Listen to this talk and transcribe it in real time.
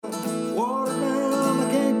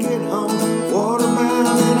home. Waterbound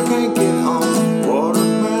and I can't get home.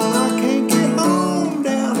 Waterbound, I can't get home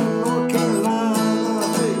down in North Carolina.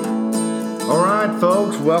 Hey. All right,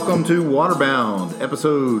 folks, welcome to Waterbound,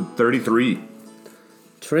 episode 33.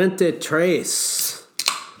 33.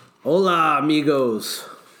 Hola, amigos.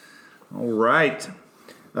 All right.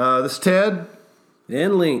 This is Ted.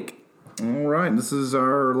 And Link. All right, this is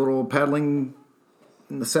our little paddling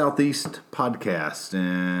in the Southeast podcast,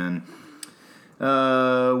 and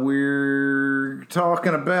we're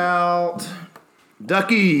talking about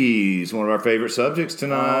duckies, one of our favorite subjects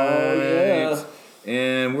tonight. Oh, yeah.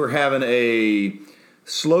 And we're having a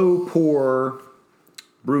slow pour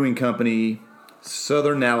brewing company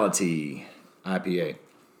Southernality IPA.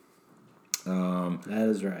 That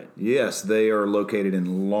is right. Yes, they are located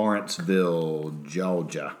in Lawrenceville,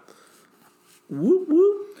 Georgia. Whoop,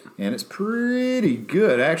 whoop. And it's pretty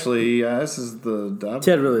good, actually. This is the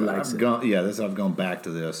Ted really likes it. I've gone back to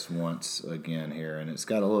this once again here, and it's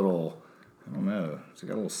got a little, I don't know, it's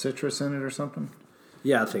got a little citrus in it or something.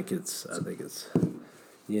 Yeah, I think it's,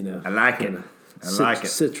 you know. I like it. I like it.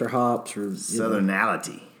 Citra hops or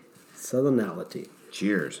Southernality. Southernality.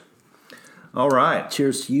 Cheers. All right.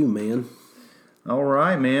 Cheers to you, man. All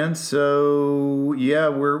right, man. So yeah,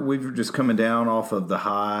 we've just coming down off of the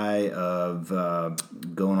high of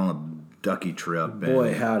going on a ducky trip. Boy,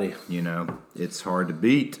 and, howdy! You know, it's hard to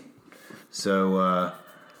beat. So,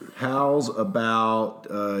 how's about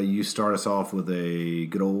you start us off with a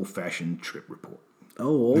good old fashioned trip report? Oh,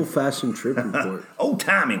 old fashioned trip report. Old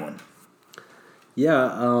timey one.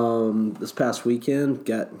 Yeah, this past weekend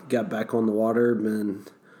got back on the water.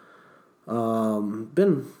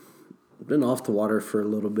 Been off the water for a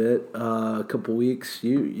little bit, a couple weeks.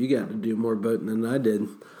 You got to do more boating than I did.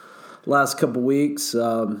 Last couple weeks,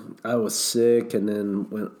 I was sick, and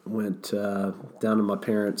then went down to my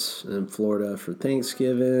parents in Florida for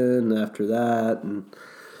Thanksgiving. After that, and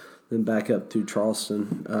then back up to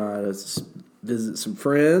Charleston to visit some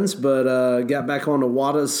friends. But got back on the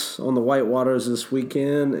white waters this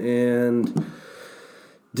weekend, and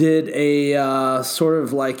did a sort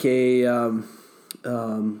of like a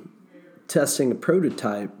testing a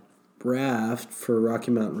prototype raft for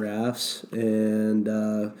Rocky Mountain Rafts, and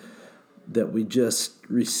that we just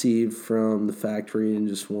received from the factory, and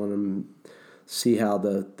just want to see how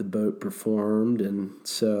the boat performed. And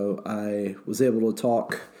so I was able to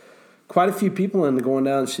talk quite a few people into going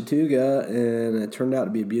down to Chattooga, and it turned out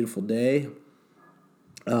to be a beautiful day.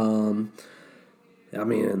 I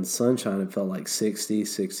mean, in sunshine, it felt like 60,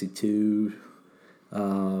 62.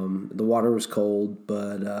 The water was cold,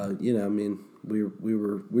 but I mean, we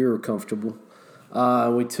were comfortable.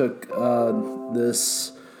 We took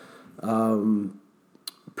this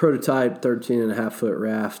prototype 13.5-foot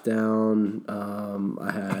raft down.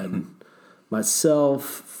 I had myself,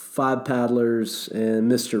 5 paddlers, and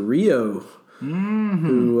Mr. Rio,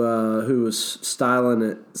 who was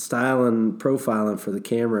profiling for the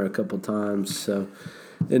camera a couple times. So.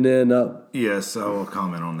 And then, yes, I will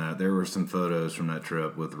comment on that. There were some photos from that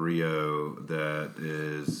trip with Rio that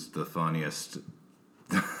is the funniest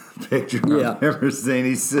picture I've ever seen.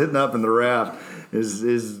 He's sitting up in the raft.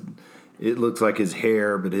 It looks like his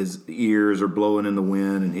hair, but his ears are blowing in the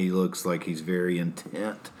wind, and he looks like he's very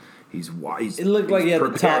intent. He's wise. It looked like he had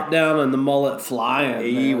the top down and the mullet flying.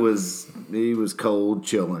 He was cold,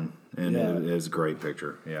 chilling, and it was a great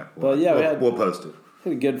picture. Yeah. We'll post it.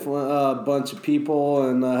 Had a good bunch of people,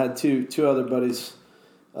 and I had two other buddies,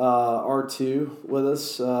 R2 with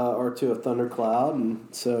us, R2 of Thundercloud, and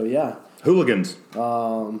so hooligans.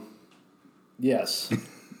 Yes,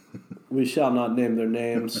 we shall not name their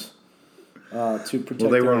names to protect. Well,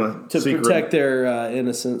 they were on a secret, protect their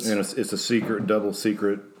innocence. And it's a double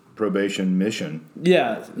secret probation mission.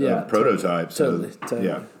 Yeah. Prototype. Totally.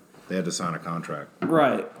 Yeah, they had to sign a contract.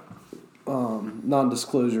 Right.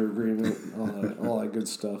 Non-disclosure agreement, all that good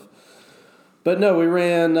stuff. But no, we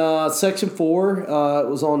ran section 4. It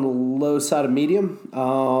was on the low side of medium,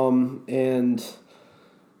 and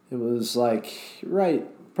it was like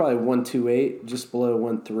probably 128, just below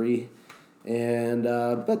 13, and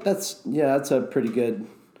but that's a pretty good,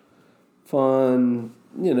 fun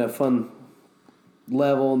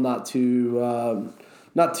level, not too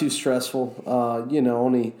stressful.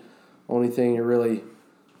 Only thing you really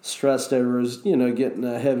stressed over is, getting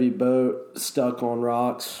a heavy boat stuck on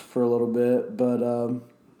rocks for a little bit. But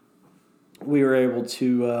we were able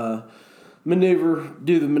to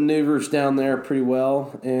do the maneuvers down there pretty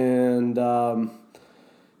well. And,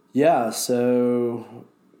 so,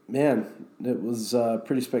 man, it was a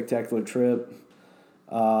pretty spectacular trip.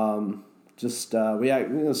 We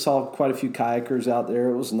saw quite a few kayakers out there.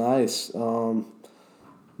 It was nice.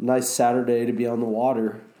 nice Saturday to be on the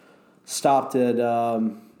water. Stopped at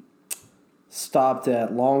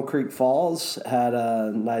Long Creek Falls. Had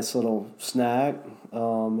a nice little snack.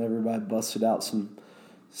 Everybody busted out some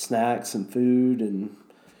snacks and food, and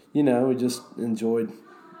we just enjoyed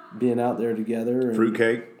being out there together.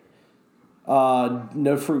 Fruitcake?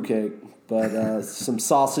 No fruitcake, but some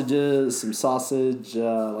sausages,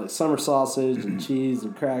 like summer sausage and cheese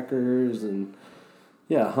and crackers and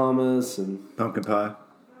hummus and Pumpkin pie?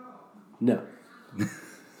 no.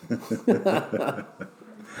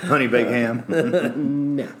 Honey baked ham?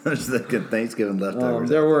 No. I was thinking Thanksgiving leftovers.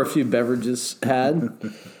 There were a few beverages had,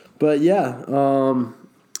 but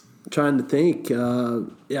trying to think. It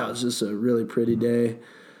was just a really pretty day.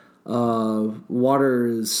 Water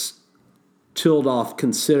is chilled off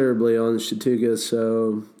considerably on Chattooga,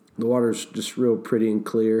 so the water's just real pretty and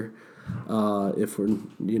clear. If we're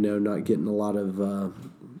not getting a lot of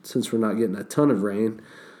since we're not getting a ton of rain.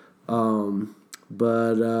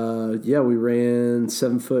 We ran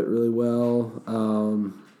 7 foot really well.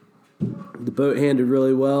 The boat handled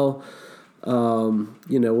really well.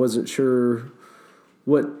 Wasn't sure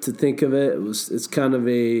what to think of it. It's kind of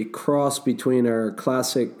a cross between our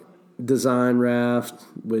classic design raft,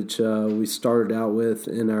 which we started out with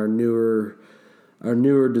in our newer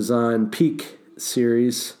design Peak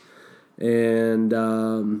series, and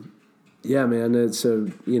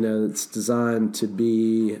it's designed to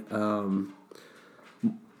be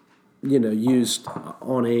used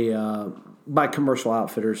on by commercial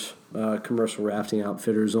outfitters, commercial rafting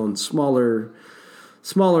outfitters on smaller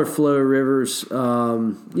flow rivers,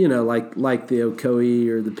 like the Ocoee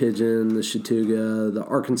or the Pigeon, the Chattooga, the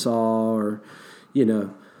Arkansas, or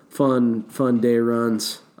fun day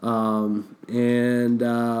runs. I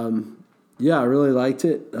really liked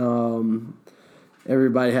it.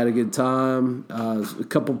 Everybody had a good time. There's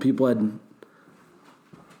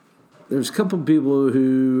a couple people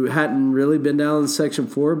who hadn't really been down in Section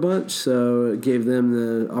 4 a bunch, so it gave them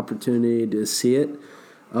the opportunity to see it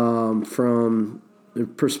from the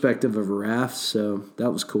perspective of a raft, so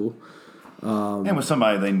that was cool. And with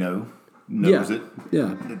somebody they knows it.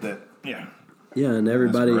 Yeah. Yeah, and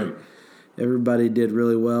everybody did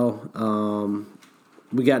really well.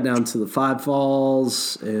 We got down to the Five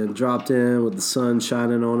Falls and dropped in with the sun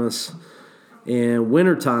shining on us. And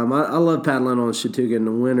wintertime, I love paddling on Chattooga in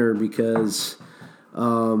the winter because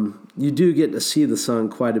you do get to see the sun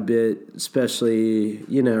quite a bit, especially,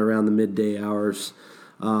 around the midday hours.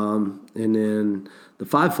 And then the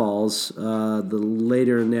Five Falls, the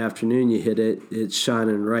later in the afternoon you hit it, it's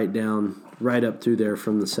shining right up through there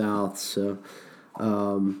from the south. So,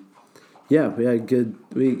 we had good.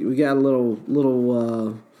 We got a little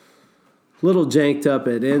janked up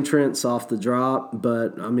at entrance off the drop,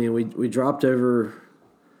 but I mean we dropped over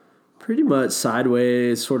pretty much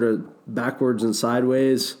sideways, sort of backwards and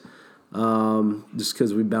sideways, just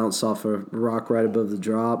because we bounced off a rock right above the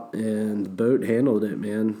drop, and the boat handled it,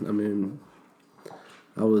 man. I mean,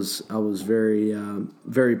 I was very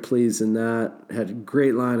very pleased in that. Had a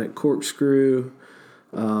great line at Corkscrew.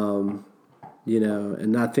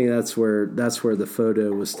 And I think that's where the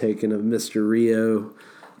photo was taken of Mr. Rio,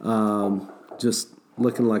 just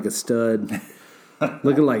looking like a stud,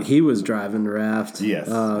 looking like he was driving the raft. Yes,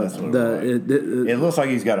 that's what it looks like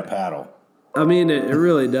he's got a paddle. I mean, it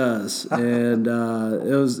really does, and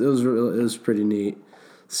it was pretty neat.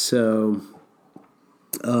 So,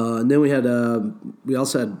 and then we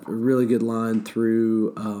also had a really good line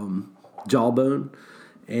through Jawbone.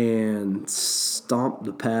 And stomped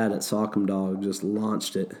the pad at Sock'em Dog, just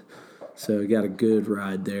launched it. So got a good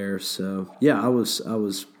ride there. So I was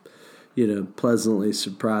pleasantly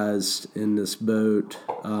surprised in this boat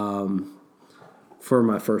for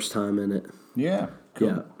my first time in it. Yeah, cool.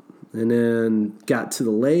 Yeah, and then got to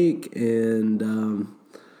the lake, and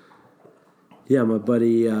my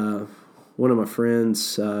buddy, one of my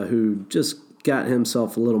friends who just got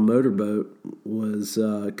himself a little motorboat was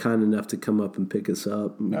kind enough to come up and pick us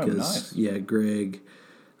up because Greg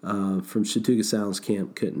from Chattooga Sounds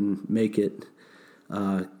Camp couldn't make it,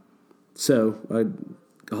 so I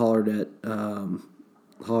hollered at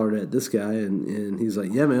this guy, and he's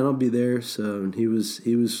like, yeah man, I'll be there. So and he was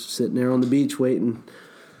sitting there on the beach waiting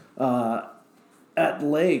at the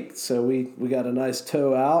lake, so we got a nice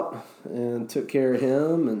tow out and took care of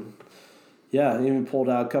him, and he even pulled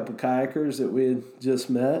out a couple kayakers that we had just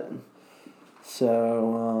met.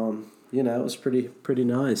 So, it was pretty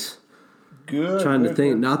nice. Good. Trying to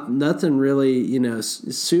think, nothing really,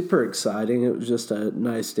 super exciting. It was just a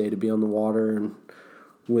nice day to be on the water and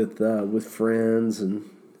with friends, and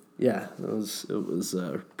it was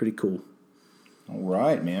pretty cool. All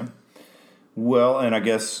right, man. Well, and I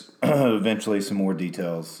guess eventually some more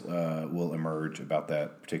details will emerge about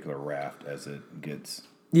that particular raft as it gets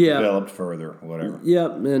developed further, whatever.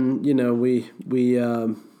 Yep, and we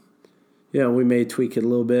may tweak it a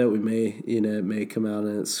little bit. We may it may come out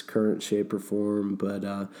in its current shape or form, but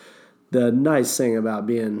the nice thing about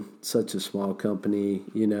being such a small company,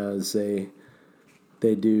 is they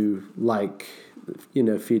do like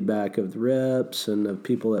feedback of the reps and of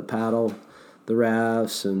people that paddle the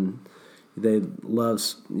rafts, and they love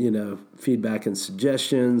feedback and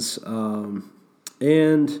suggestions, and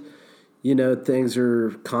things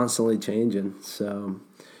are constantly changing. So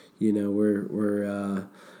we're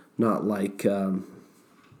not like some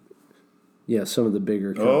of the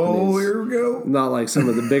bigger companies. Oh, here we go. Not like some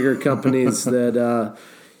of the bigger companies that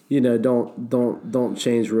don't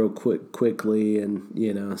change real quickly,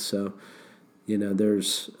 and so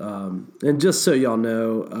there's and just so y'all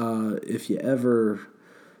know, if you ever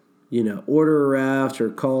order a raft or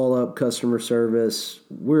call up customer service,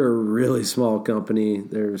 we're a really small company.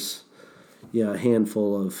 There's a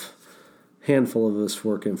handful of us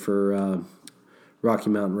working for Rocky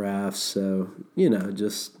Mountain Rafts, so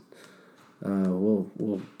just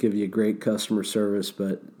we'll give you great customer service,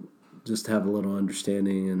 but just have a little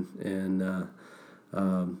understanding and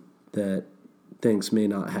that things may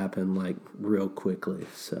not happen like real quickly.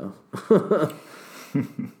 So,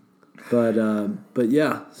 but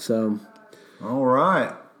yeah. So, all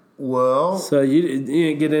right. Well, so you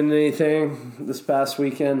didn't get into anything this past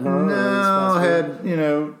weekend, huh?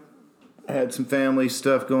 No, had some family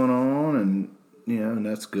stuff going on, and and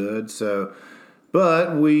that's good. So,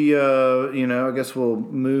 but we, I guess we'll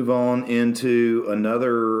move on into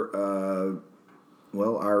another,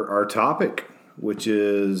 our topic, which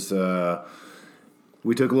is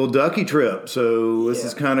we took a little ducky trip. So this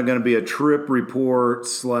is kind of going to be a trip report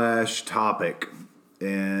 / topic.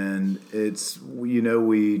 And it's,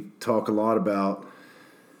 we talk a lot about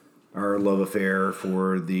our love affair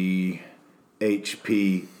for the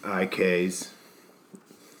HP IKs.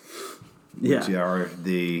 Yeah. Which are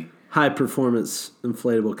the high performance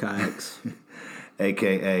inflatable kayaks.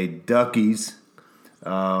 AKA duckies.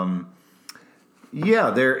 They're,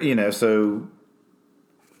 so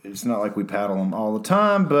it's not like we paddle them all the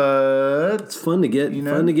time, but it's fun to get in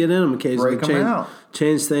them occasionally. Break them out.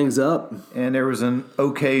 Change things up. And there was an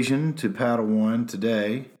occasion to paddle one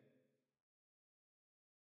today.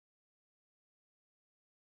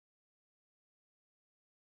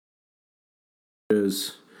 Or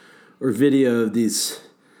video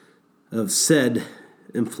of said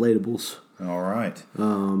inflatables. All right.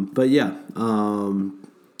 But yeah,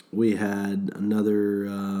 we had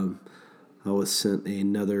another. I was sent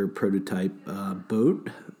another prototype boat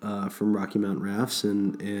from Rocky Mountain Rafts,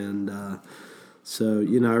 and so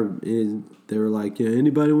they were like,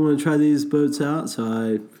 anybody want to try these boats out? So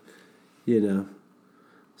I,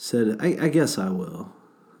 said I guess I will.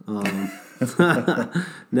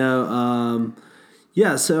 No.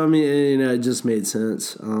 Yeah, so I mean, it just made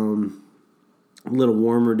sense. A little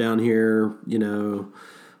warmer down here, even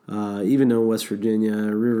though West Virginia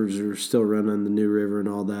rivers are still running the New River and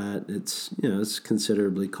all that. It's it's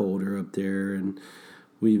considerably colder up there, and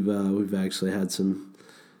we've actually had some,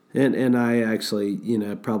 and I actually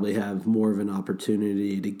probably have more of an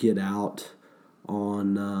opportunity to get out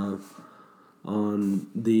on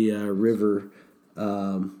the river.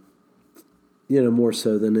 More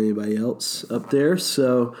so than anybody else up there.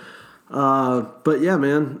 So, but yeah,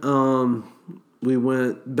 man, we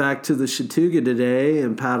went back to the Chattooga today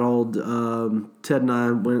and paddled. Ted and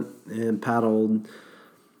I went and paddled,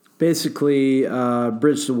 basically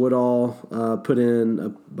bridged to Woodall, put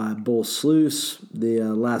in by Bull Sluice, the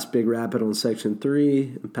last big rapid on Section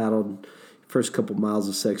 3, and paddled first couple miles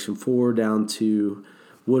of Section 4 down to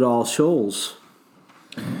Woodall Shoals.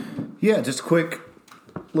 Yeah, just a quick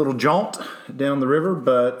little jaunt down the river,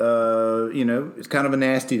 but it's kind of a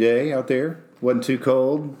nasty day out there. Wasn't too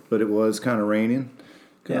cold, but it was kind of raining,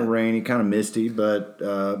 rainy, kind of misty, but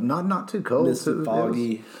not too cold. Misty,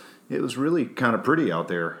 foggy. It was really kind of pretty out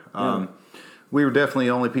there. We were definitely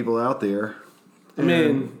the only people out there. I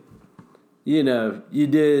mean, you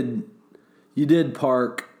did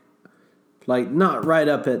park, like not right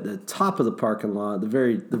up at the top of the parking lot, the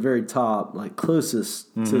very top, like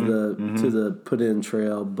closest to the put in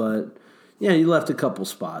trail. But yeah, you left a couple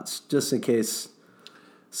spots just in case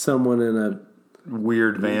someone in a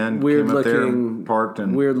weird van came up there and parked,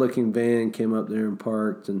 and weird looking van came up there and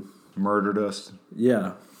parked and murdered us.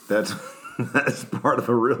 Yeah, that's part of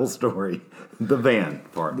a real story. The van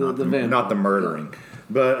part, the van, not the murdering.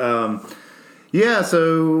 But Yeah,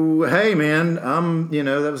 so hey man,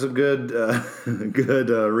 that was a good good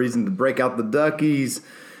reason to break out the duckies,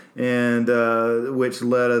 and which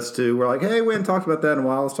led us to, we're like, hey, we haven't talked about that in a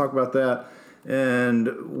while. Let's talk about that, and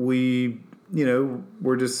we,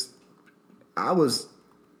 we're just,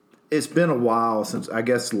 It's been a while since, I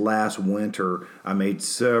guess, last winter I made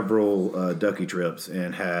several ducky trips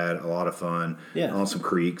and had a lot of fun on some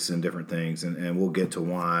creeks and different things, and we'll get to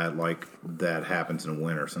why like that happens in the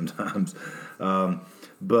winter sometimes.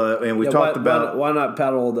 But we talked about why not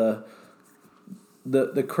paddle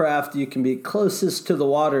the craft you can be closest to the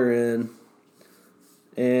water in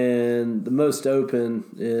and the most open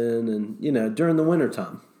in, and during the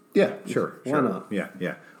wintertime. Yeah, sure. Why not?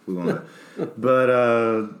 Yeah, we want to.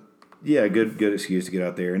 But yeah, good excuse to get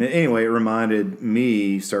out there. And anyway, it reminded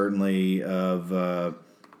me certainly of a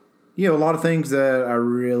lot of things that I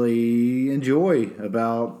really enjoy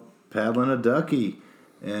about paddling a ducky.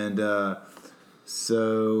 And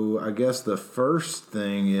so I guess the first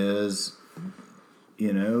thing is,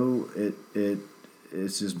 it's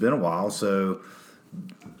just been a while, so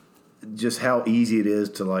just how easy it is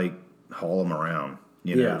to like haul them around.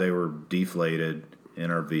 They were deflated in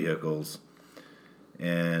our vehicles,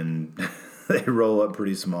 and they roll up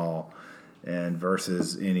pretty small. And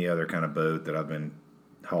versus any other kind of boat that I've been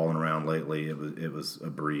hauling around lately, it was a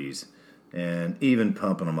breeze. And even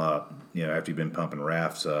pumping them up, after you've been pumping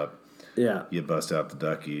rafts up, you bust out the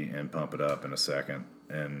ducky and pump it up in a second.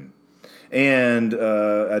 And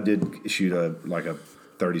I did shoot a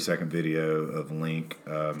 30-second video of Link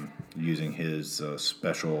using his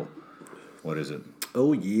special. What is it?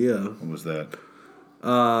 Oh yeah. What was that?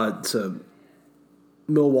 It's a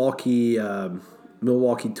Milwaukee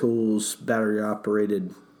Tools battery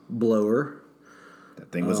operated blower.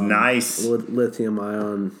 That thing was nice. Lithium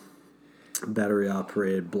ion battery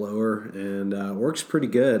operated blower, and works pretty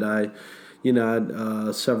good. I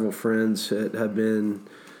had several friends that have been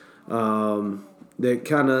that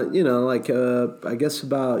kind of I guess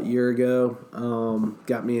about a year ago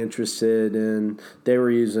got me interested, and they were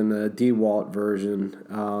using a DeWalt version.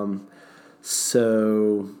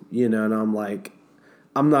 So and I'm like,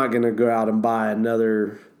 I'm not going to go out and buy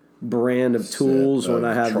another brand of tools when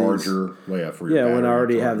I have charger. When I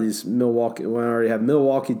already have these Milwaukee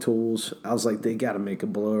tools. I was like, they got to make a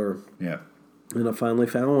blower. Yeah. And I finally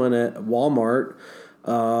found one at Walmart.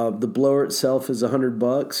 The blower itself is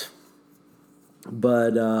 $100,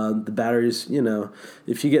 but the batteries,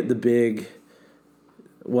 if you get the big,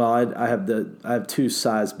 I have two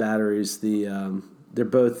size batteries. They're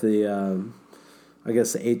both the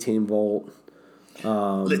 18 volt.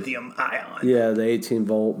 Lithium ion. Yeah, the 18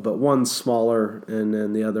 volt, but one's smaller, and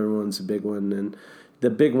then the other one's a big one, and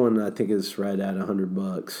the big one I think is right at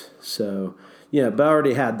 $100. So but I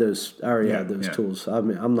already had those. Tools. I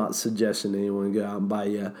mean, I'm not suggesting anyone go out and buy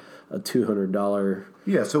you a $200.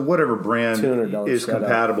 Yeah, so whatever brand is setup.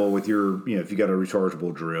 compatible with your, if you got a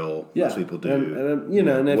rechargeable drill, most people do.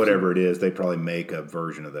 And whatever it is, they probably make a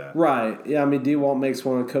version of that. Right. Yeah, I mean, DeWalt makes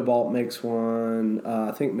one, Cobalt makes one.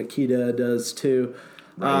 I think Makita does too.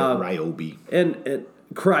 Ryobi. And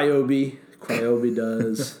Cryobi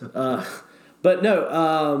does. But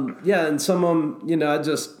no, and some of them,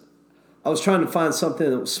 I was trying to find something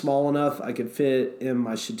that was small enough I could fit in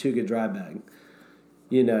my Chattooga dry bag.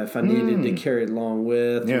 If I needed to carry it along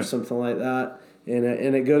with or something like that. And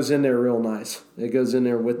it goes in there real nice. It goes in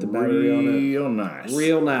there with the battery on it. Real nice.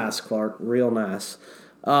 Real nice, Clark. Real nice.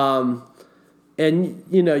 And,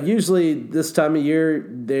 usually this time of year,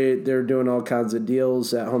 they're doing all kinds of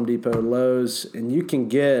deals at Home Depot and Lowe's. And you can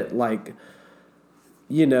get,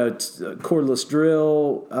 cordless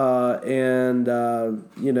drill and,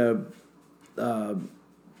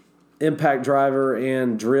 impact driver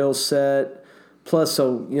and drill set. Plus, a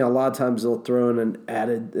lot of times they'll throw in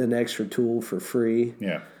an extra tool for free.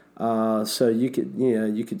 Yeah. So you could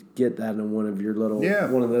get that in one of those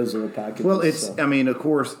little packages. Well, of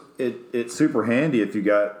course, it's super handy if you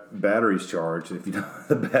got batteries charged. If you don't have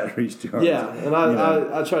the batteries charged. Yeah, and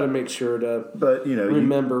I try to make sure to. But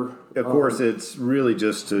remember. Of course, it's really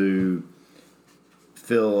just to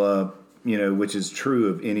fill up. Which is true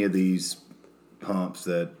of any of these pumps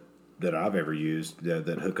that I've ever used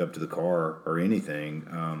that hook up to the car or anything.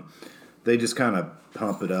 They just kind of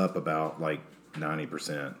pump it up about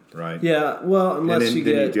 90%, right? Yeah, well, unless you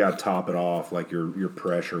got to top it off your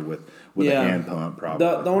pressure with a hand pump. Probably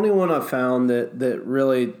the only one I found that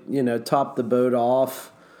really topped the boat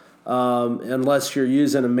off, unless you're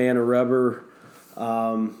using a Man of Rubber,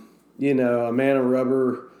 a Man of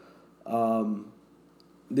Rubber,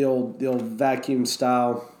 the old vacuum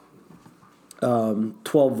style. 12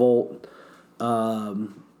 volt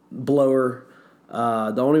blower.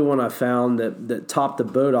 The only one I found that topped the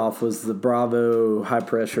boat off was the Bravo high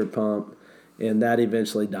pressure pump, and that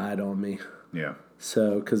eventually died on me. Yeah.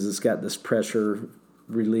 So, because it's got this pressure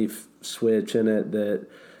relief switch in it that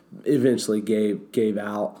eventually gave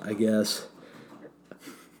out, I guess.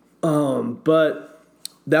 But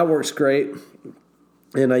that works great.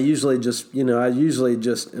 And I usually just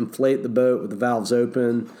inflate the boat with the valves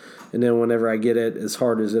open, and then whenever I get it as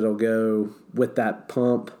hard as it'll go with that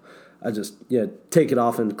pump, I just take it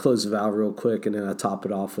off and close the valve real quick, and then I top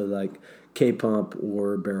it off with like K pump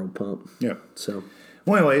or barrel pump. Yeah. So,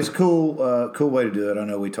 well, anyway, it's cool way to do it. I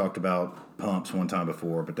know we talked about pumps one time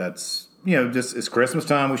before, but that's just it's Christmas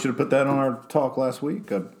time. We should have put that on our talk last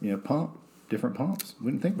week. Different pumps.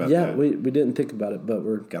 We didn't think about that. Yeah, we didn't think about it, but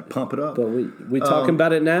we're got to pump it up. But we talking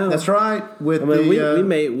about it now. That's right.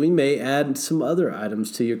 We may add some other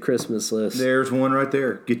items to your Christmas list. There's one right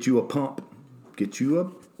there. Get you a pump. Get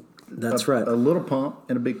you That's right. A little pump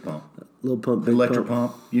and a big pump. Little pump, big electric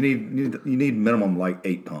pump. You need minimum like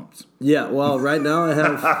 8 pumps. Yeah. Well, right now I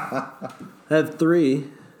have 3.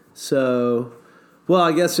 So, well,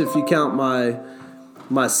 I guess if you count my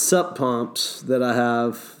sup pumps that I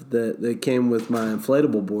have that came with my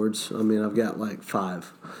inflatable boards, I mean, I've got like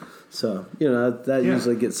 5. So, that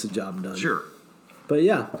usually gets the job done. Sure. But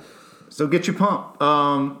yeah. So get your pump.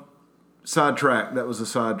 Sidetrack. That was a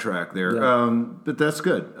sidetrack there. Yeah. But that's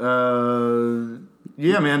good.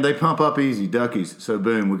 Yeah, man, they pump up easy. Duckies. So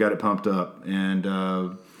boom, we got it pumped up. And,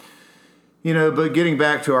 but getting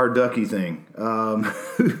back to our ducky thing,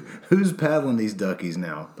 who's paddling these duckies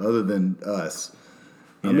now other than us?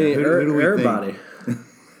 Who do we everybody.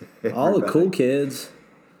 All the cool kids.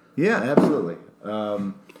 Yeah, absolutely.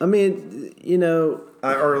 I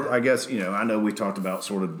guess, I know we talked about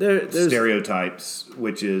sort of stereotypes,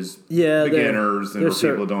 which is beginners and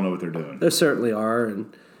people who don't know what they're doing. There certainly are.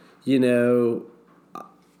 And,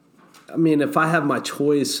 if I have my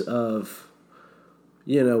choice of,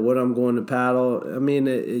 what I'm going to paddle,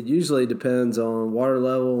 it usually depends on water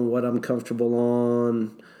level and what I'm comfortable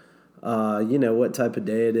on. What type of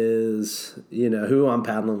day it is, who I'm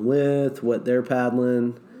paddling with, what they're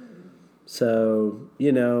paddling. So,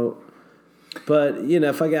 but,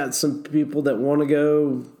 if I got some people that want to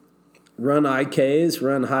go run IKs,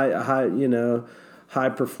 run high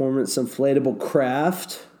performance inflatable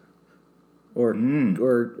craft or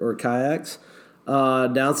kayaks,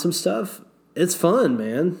 down some stuff, it's fun,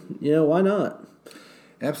 man. Why not?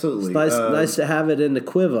 Absolutely. It's nice to have it in the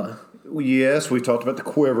quiver. Yes, we talked about the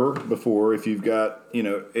quiver before. If you've got,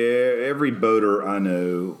 every boater I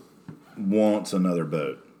know wants another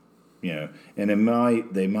boat, and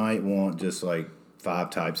they might want just like 5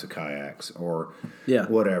 types of kayaks or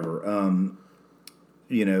whatever,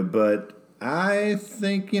 but I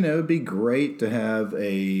think, it'd be great to have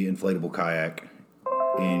a inflatable kayak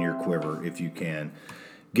in your quiver if you can.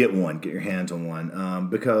 Get your hands on one,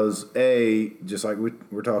 because just like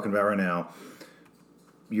we're talking about right now,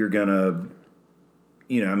 you're gonna,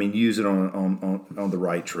 use it on the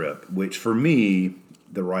right trip. Which for me,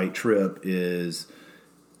 the right trip is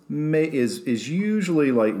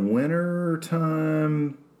usually like winter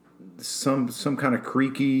time, some kind of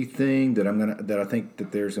creaky thing that I think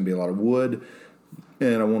that there's gonna be a lot of wood,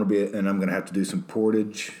 and I'm gonna have to do some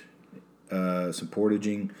portaging, and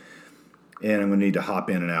I'm gonna need to hop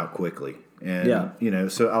in and out quickly. And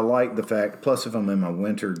so I like the fact. Plus, if I'm in my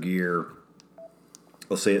winter gear,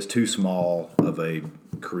 let's say it's too small of a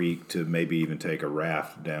creek to maybe even take a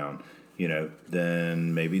raft down,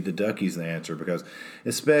 then maybe the ducky's the answer, because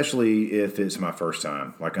especially if it's my first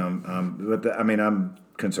time. Like I'm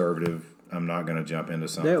conservative. I'm not going to jump into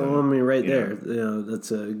something. Yeah, well, there,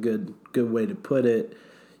 that's a good way to put it.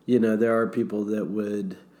 There are people that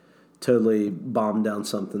would totally bomb down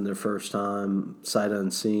something their first time, sight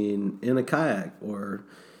unseen, in a kayak, or,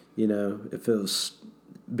 if it was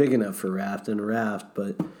big enough for a raft.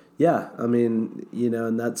 But yeah,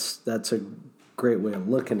 and that's a great way of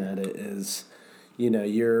looking at it is,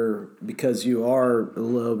 because you are a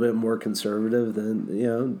little bit more conservative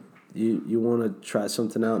than, you want to try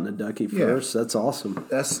something out in a ducky first. That's awesome.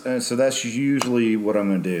 That's usually what I'm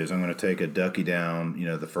going to do is I'm going to take a ducky down,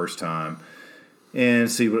 the first time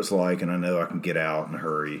and see what it's like. And I know I can get out in a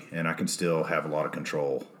hurry and I can still have a lot of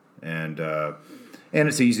control. And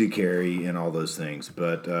it's easy to carry and all those things,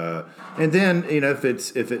 but and then if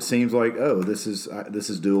it seems like this is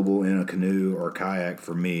doable in a canoe or a kayak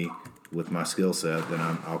for me with my skill set, then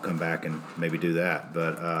I'll come back and maybe do that.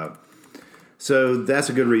 But so that's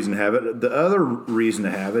a good reason to have it. The other reason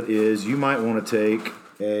to have it is you might want to take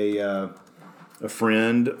a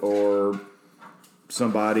friend or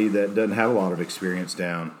somebody that doesn't have a lot of experience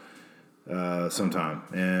down. sometime,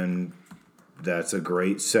 and that's a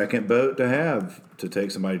great second boat to have to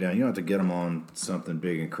take somebody down. You don't have to get them on something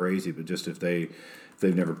big and crazy, but just if they've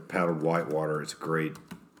never paddled whitewater, it's a great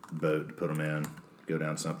boat to put them in. Go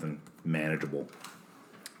down something manageable.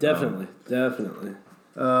 Definitely.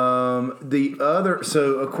 The other,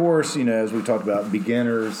 so of course, as we talked about,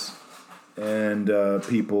 beginners and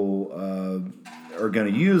people are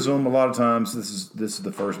going to use them. A lot of times, this is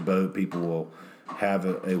the first boat people will have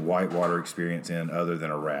a whitewater experience in, other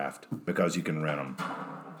than a raft, because you can rent them.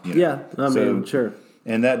 Yeah, I mean, sure.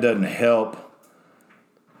 And that doesn't help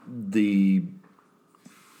the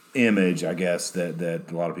image, I guess, that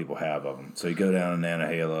a lot of people have of them. So you go down in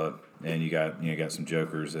Nantahala, and you got some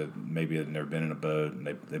jokers that maybe have never been in a boat, and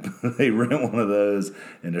they rent one of those,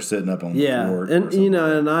 and they're sitting up on the floor. And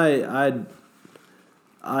and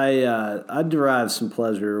I derive some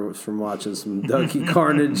pleasure from watching some ducky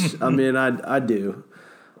carnage. I mean, I do.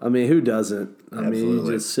 I mean, who doesn't? I mean,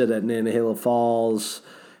 you just sit at Nantahala Falls,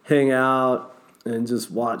 hang out, and just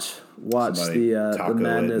watch the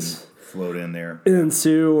madness float in there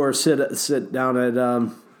ensue, or sit down at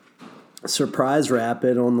Surprise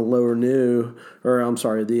Rapid on the lower New, or I'm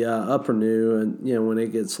sorry, the upper New, and when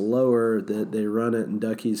it gets lower, that they run it in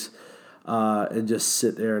duckies, and just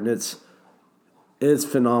sit there, and it's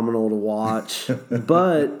phenomenal to watch.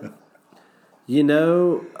 But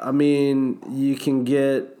I mean, you can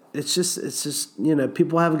get it's just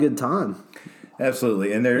people have a good time.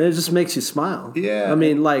 Absolutely, and it just makes you smile. Yeah, I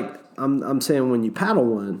mean, like I'm saying, when you paddle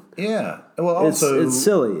one, yeah. Well, also it's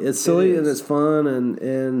silly. It's silly and it's fun,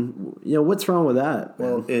 and what's wrong with that?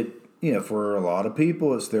 Well, for a lot of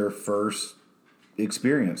people, it's their first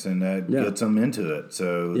experience, and that gets them into it.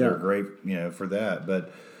 So they're great, for that.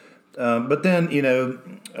 But then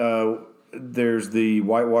there's the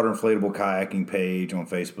Whitewater Inflatable Kayaking page on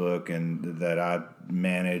Facebook, and that I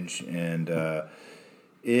manage, and I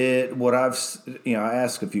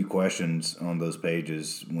ask a few questions on those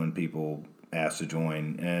pages when people ask to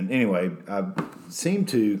join. And anyway, I seem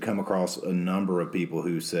to come across a number of people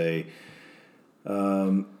who say,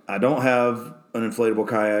 I don't have an inflatable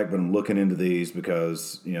kayak, but I'm looking into these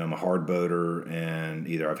because, I'm a hard boater, and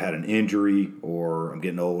either I've had an injury or I'm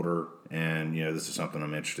getting older, and, this is something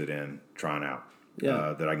I'm interested in trying out,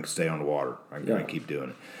 that I can stay on the water. I can keep doing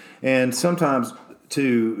it. And sometimes,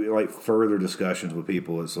 too, like further discussions with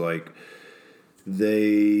people, it's like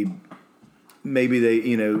it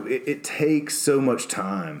takes so much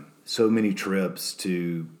time, so many trips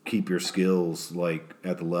to keep your skills like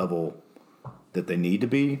at the level that they need to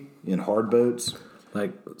be in hard boats.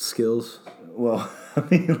 Like skills? Well, I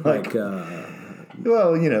mean, actually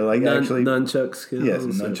nunchuck skills. Yes,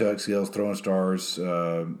 nunchuck skills, throwing stars,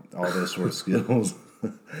 all those sort of skills.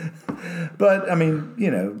 But I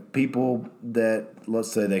mean, people that,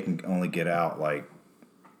 let's say, they can only get out like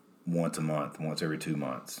once a month, once every 2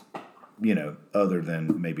 months, other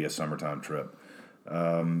than maybe a summertime trip,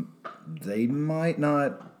 they might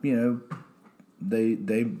not, a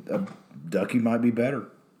ducky might be better.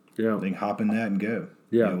 Yeah, they can hop in that and go.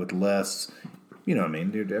 Yeah, with less, what I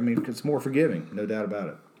mean. I mean, it's more forgiving, no doubt about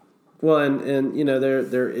it. Well, and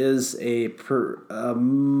there is a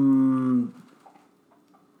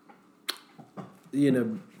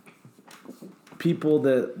people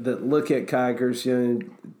that look at kayakers,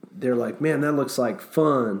 they're like, man, that looks like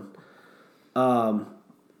fun.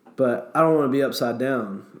 But I don't want to be upside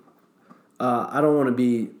down. I don't want to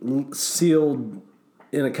be sealed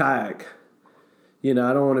in a kayak. I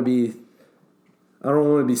don't want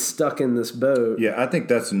to be stuck in this boat. Yeah, I think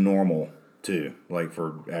that's normal too. Like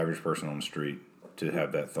for average person on the street to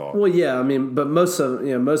have that thought. Well, yeah, I mean, but most of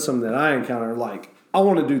them that I encounter are like, I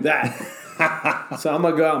want to do that. So I'm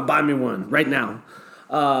gonna go out and buy me one right now.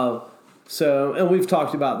 And we've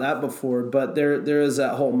talked about that before, but there is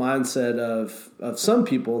that whole mindset of some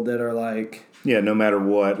people that are like, no matter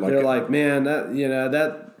what, they're like, man,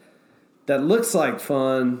 that looks like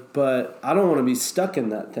fun, but I don't want to be stuck in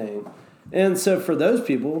that thing. And so for those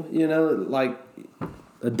people, like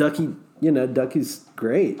a ducky, ducky's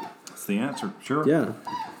great. That's the answer, sure. Yeah.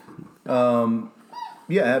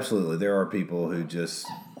 Yeah, absolutely. There are people who just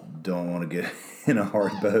don't want to get in a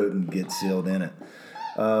hard boat and get sealed in it.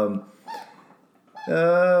 Well,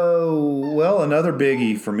 another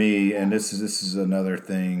biggie for me, and this is another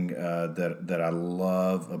thing that I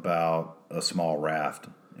love about a small raft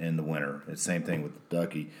in the winter. It's the same thing with the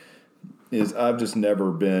ducky. Is I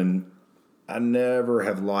never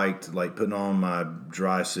have liked like putting on my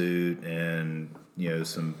dry suit and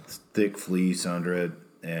some thick fleece under it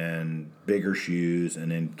and bigger shoes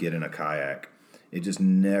and then get in a kayak. It just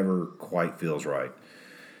never quite feels right.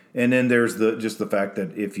 And then there's just the fact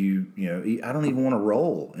that if I don't even want to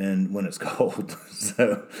roll and when it's cold.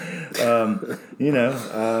 So,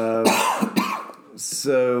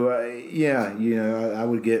 I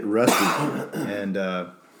would get rusty. And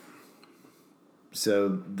so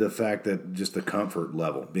the fact that just the comfort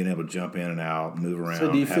level, being able to jump in and out, move around,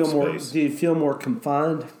 so do you feel more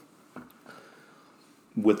confined?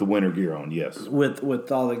 With the winter gear on, yes.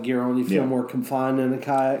 With all the gear on, you feel more confined in a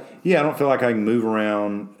kayak? Yeah, I don't feel like I can move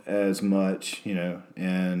around as much,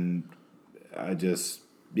 and I just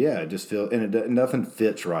feel, and nothing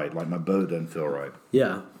fits right. Like my boat doesn't feel right.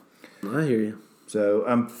 Yeah, I hear you. So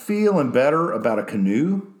I'm feeling better about a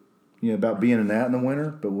canoe, about being in that in the winter,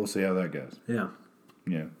 but we'll see how that goes. Yeah.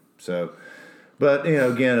 So, but,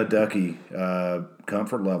 again, a ducky,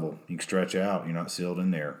 comfort level. You can stretch out. You're not sealed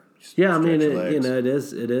in there. Yeah, I mean, it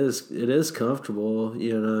is comfortable.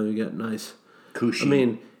 You got nice cushy. I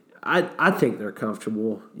mean, I think they're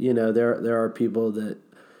comfortable. There are people that,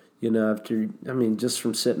 after, just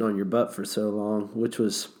from sitting on your butt for so long, which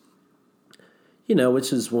is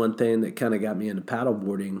one thing that kind of got me into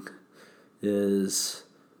paddleboarding, is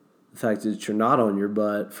the fact that you're not on your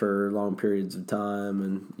butt for long periods of time,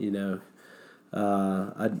 and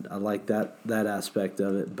I like that aspect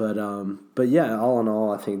of it, but yeah, all in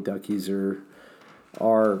all, I think duckies are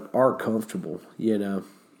comfortable, and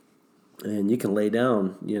you can lay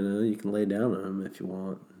down, you can lay down on them if you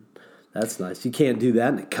want. That's nice. You can't do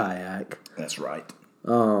that in a kayak. That's right.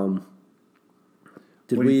 Did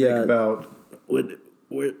what do you think about?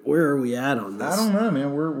 Where are we at on this? I don't know,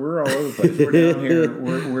 man. We're all over the place. We're down here.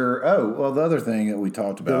 The other thing that we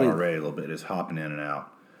talked about already a little bit is hopping in and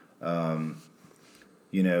out.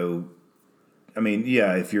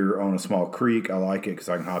 If you're on a small creek, I like it because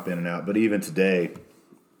I can hop in and out. But even today,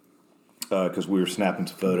 because we were snapping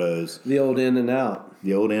some photos. The old in and out.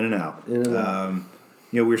 In and out.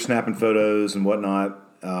 We were snapping photos and whatnot.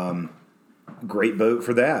 Great boat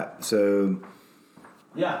for that. So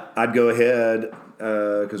yeah, I'd go ahead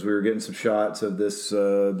because we were getting some shots of this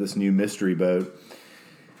new mystery boat.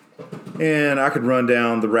 And I could run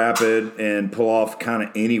down the rapid and pull off kind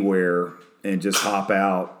of anywhere and just hop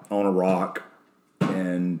out on a rock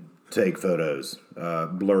and take photos,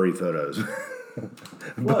 blurry photos.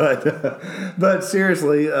 But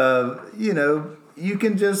seriously, you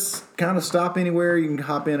can just kind of stop anywhere. You can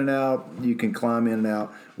hop in and out. You can climb in and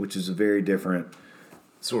out, which is a very different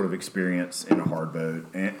sort of experience in a hard boat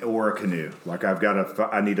or a canoe. Like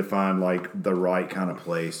I need to find like the right kind of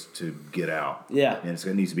place to get out. Yeah. And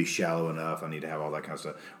it needs to be shallow enough. I need to have all that kind of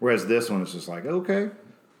stuff. Whereas this one is just like, okay.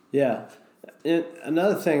 Yeah.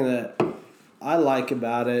 Another thing that I like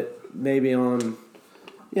about it, maybe on,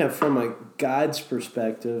 from a guide's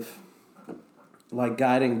perspective, like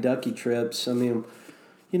guiding ducky trips. I mean,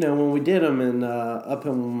 when we did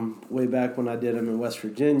them way back when I did them in West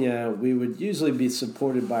Virginia, we would usually be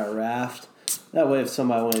supported by a raft. That way, if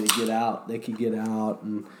somebody wanted to get out, they could get out,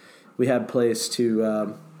 and we had place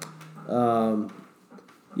to,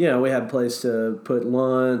 put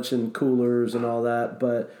lunch and coolers and all that.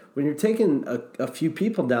 But when you're taking a few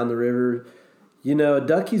people down the river, a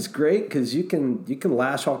ducky's great because you can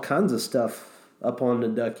lash all kinds of stuff up on the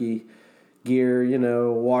ducky gear,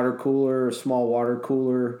 a water cooler, a small water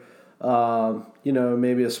cooler,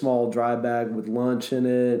 maybe a small dry bag with lunch in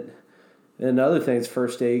it, and other things,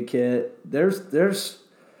 first aid kit. There's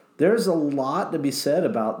a lot to be said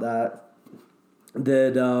about that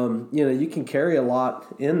you can carry a lot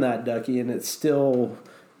in that ducky and it's still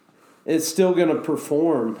going to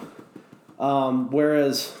perform.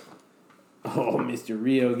 Whereas, Mr.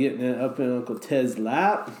 Rio getting it up in Uncle Ted's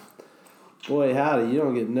lap, boy, howdy, you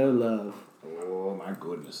don't get no love. Oh my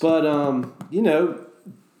goodness! But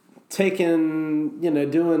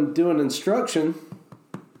doing instruction,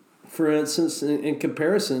 for instance, in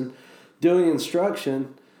comparison, doing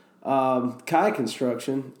instruction, kayak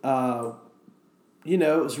instruction, it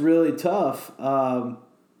was really tough on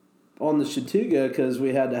the Chattooga because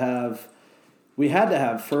we had to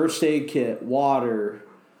have first aid kit, water,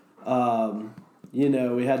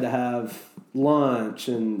 we had to have lunch,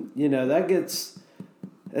 and that gets.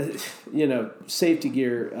 Safety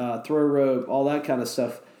gear, throw rope, all that kind of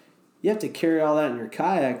stuff. You have to carry all that in your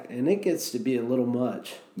kayak, and it gets to be a little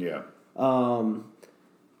much. Yeah.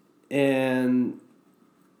 And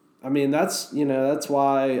I mean that's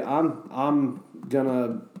why I'm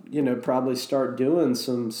gonna probably start doing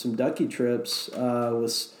some ducky trips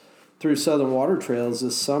through Southern Water Trails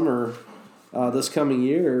this summer, this coming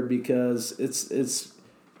year, because it's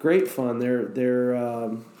great fun.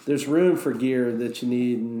 There's room for gear that you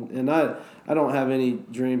need, and I don't have any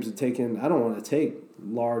dreams of taking. I don't want to take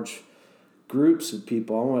large groups of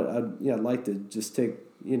people. I'd like to just take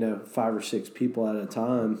 5 or 6 people at a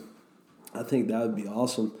time. I think that would be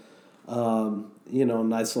awesome.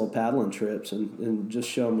 Nice little paddling trips and just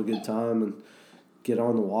show them a good time and get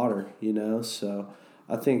on the water. So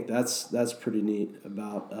I think that's pretty neat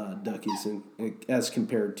about duckies and as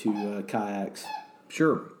compared to kayaks.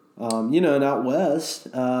 Sure. And out west,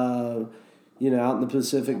 out in the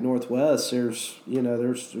Pacific Northwest, there's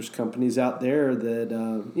companies out there that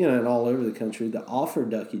and all over the country that offer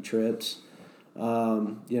ducky trips.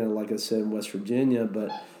 Like I said, in West Virginia,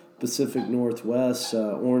 but Pacific Northwest,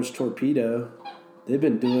 Orange Torpedo, they've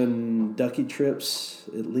been doing ducky trips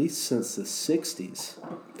at least since the 60s.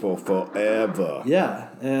 For forever. Yeah,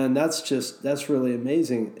 and that's really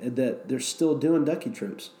amazing that they're still doing ducky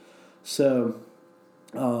trips. So,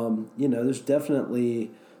 there's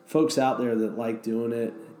definitely folks out there that like doing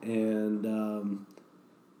it, and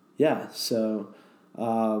So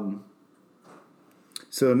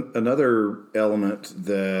another element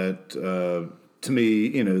that, to me,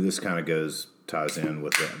 this kind of ties in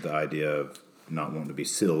with the idea of not wanting to be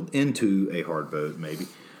sealed into a hard boat, maybe,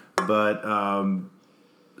 but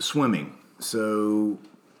swimming. So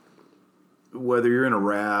whether you're in a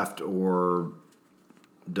raft or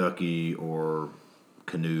ducky or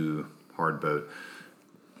canoe, hard boat,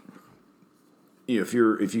 if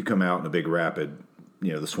you come out in a big rapid,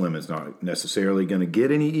 the swim is not necessarily going to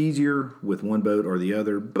get any easier with one boat or the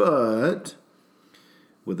other, but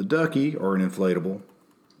with a ducky or an inflatable,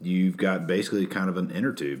 you've got basically kind of an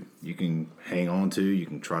inner tube you can hang on to. You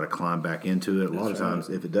can try to climb back into it. A lot of times,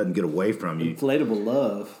 if it doesn't get away from you, inflatable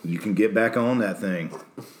love, you can get back on that thing.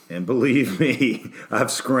 And believe me,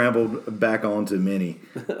 I've scrambled back onto many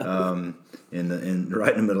right in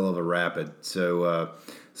the middle of a rapid. So a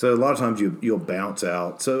lot of times you'll bounce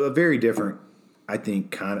out. So a very different, I think,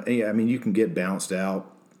 kind of. You can get bounced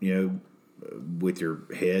out, with your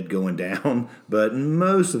head going down, but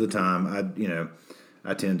most of the time,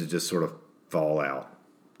 I tend to just sort of fall out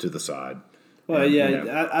to the side. Well,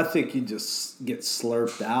 I think you just get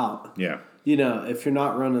slurped out. Yeah. If you're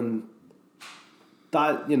not running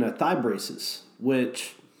thigh braces,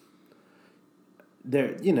 which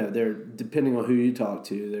they're depending on who you talk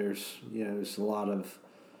to, there's a lot of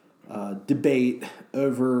debate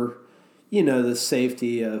over the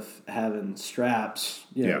safety of having straps,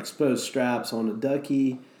 exposed straps on a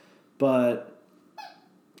ducky, but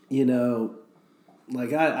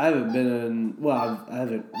like I haven't been I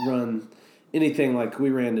haven't run anything like we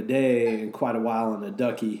ran today in quite a while on a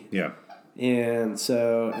ducky. Yeah. And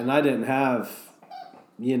I didn't have,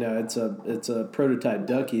 it's a prototype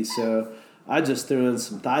ducky, so I just threw in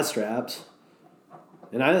some thigh straps,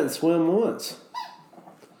 and I didn't swim once.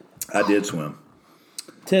 I did swim.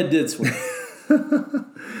 Ted did swim.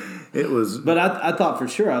 It was, but I thought for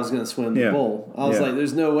sure I was going to swim the bull. I was like,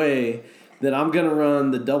 there's no way that I'm going to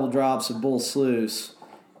run the double drops of Bull Sluice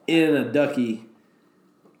in a ducky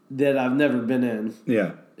that I've never been in.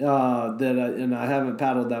 Yeah. And I haven't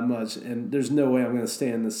paddled that much, and there's no way I'm going to stay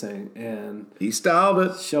in this thing. And he styled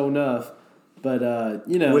it. Sure enough. But,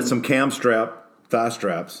 with some thigh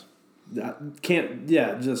straps.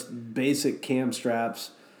 Just basic cam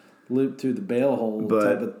straps looped through the bail hole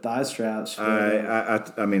type of thigh straps.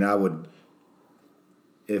 I would,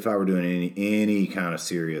 if I were doing any kind of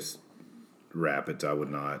serious rapids, I would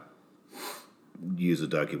not use a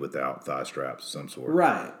ducky without thigh straps of some sort.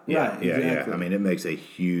 Right. Yeah. Exactly. It makes a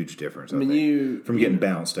huge difference. From getting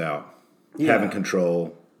bounced out, having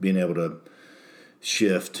control, being able to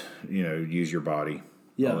shift, use your body,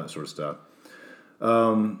 all that sort of stuff.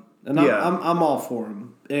 And I'm all for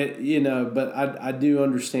them, but I do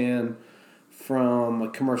understand from a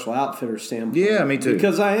commercial outfitter standpoint. Yeah, me too.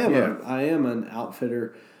 Because I am an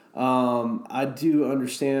outfitter. I do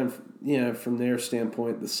understand, from their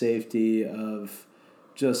standpoint, the safety of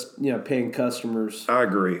just paying customers. I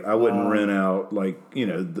agree. I wouldn't rent out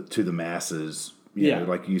to the masses.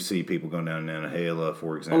 Like you see people going down in Nantahala,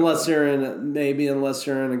 for example. Unless they're in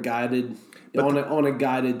a guided on a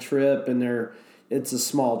guided trip, and it's a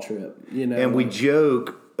small trip, And we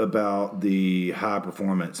joke about the high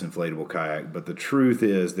performance inflatable kayak, but the truth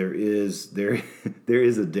is there is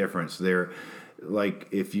a difference there. Like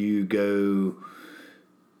if you go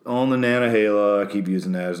on the Nantahala, I keep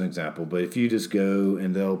using that as an example, but if you just go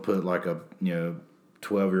and they'll put like a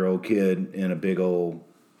 12-year-old kid in a big old,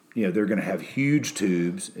 they're going to have huge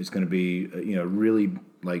tubes. It's going to be really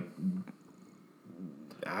like,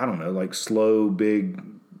 I don't know, like slow big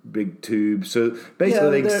tubes. So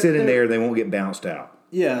basically, they sit in there, they won't get bounced out.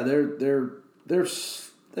 Yeah, they're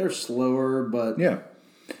slower, but yeah.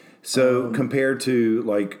 So compared to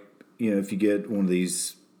if you get one of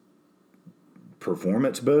these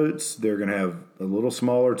performance boats, they're going to have a little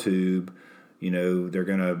smaller tube. They're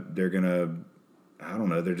gonna. I don't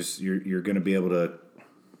know. They're just you're going to be able to.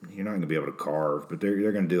 You're not going to be able to carve, but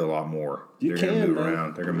they're going to do a lot more. They're going to move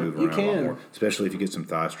around. They're going to move around a lot more, especially if you get some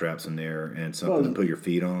thigh straps in there and something to put your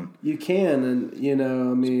feet on. You can,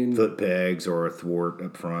 and foot pegs or a thwart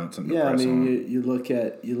up front, something to press on. You look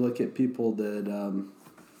at people that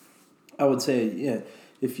I would say,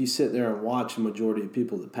 if you sit there and watch a majority of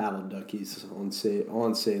people that paddle duckies on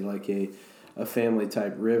say like a family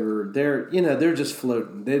type river, they're just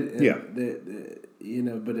floating.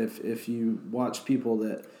 But if you watch people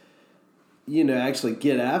that actually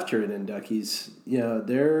get after it in duckies,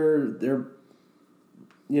 they're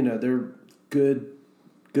good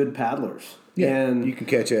paddlers. Yeah, and you can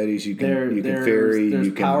catch eddies. You can ferry.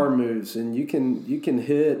 There's power moves, and you can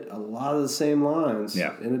hit a lot of the same lines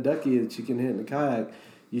in a ducky that you can hit in a kayak.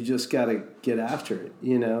 You just got to get after it,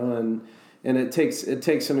 and it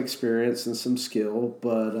takes some experience and some skill,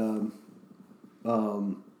 but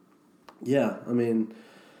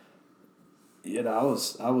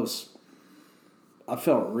I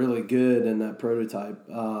felt really good in that prototype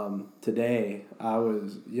today.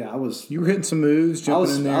 You were hitting some moves,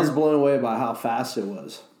 jumping in there. I was blown away by how fast it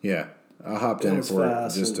was. Yeah, I hopped in it for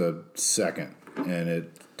just a second, and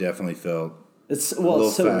it definitely felt it's so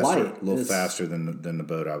light, a little faster than the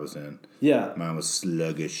boat I was in. Yeah, mine was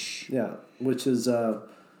sluggish. Yeah, which is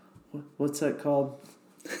what's that called?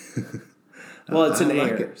 Well, it's an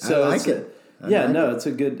air. It. So I like it. It's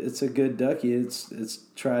a good ducky. It's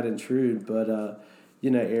tried and true, but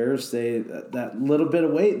airs, that little bit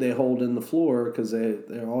of weight they hold in the floor because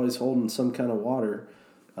they're always holding some kind of water.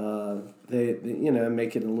 They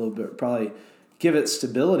make it a little bit, probably give it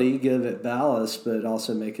stability, give it ballast, but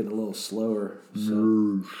also make it a little slower.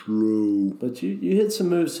 So slow. But you hit some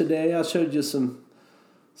moves today. I showed you some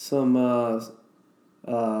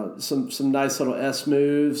nice little S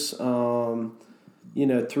moves.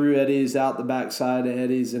 Through eddies, out the backside of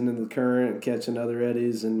eddies, into the current, catching other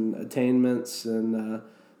eddies and attainments, and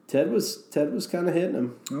Ted was kind of hitting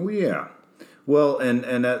them. Oh yeah, well,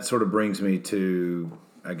 and that sort of brings me to,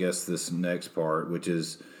 I guess, this next part, which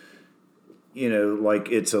is, like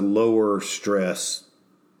it's a lower stress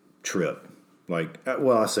trip. Like,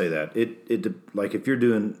 well, I say that it like if you're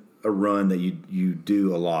doing a run that you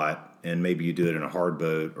do a lot, and maybe you do it in a hard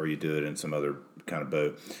boat or you do it in some other kind of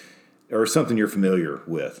boat, or something you're familiar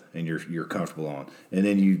with and you're comfortable on, and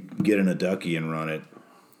then you get in a ducky and run it,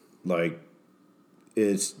 like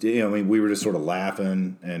it's we were just sort of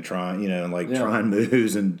laughing and trying trying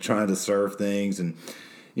moves and trying to surf things and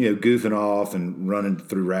goofing off and running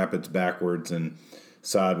through rapids backwards and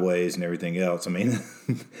sideways and everything else. I mean,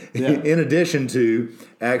 in addition to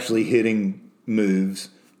actually hitting moves,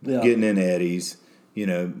 getting in eddies,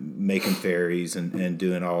 making ferries and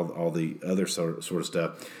doing all the other sort of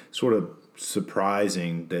stuff. Sort of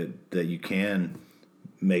surprising that you can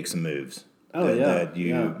make some moves.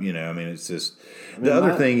 It's just the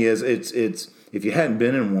other thing is it's if you hadn't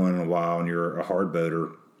been in one in a while and you're a hard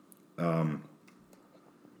boater,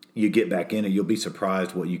 you get back in it, you'll be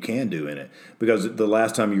surprised what you can do in it, because the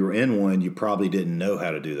last time you were in one, you probably didn't know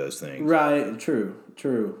how to do those things. Right. True.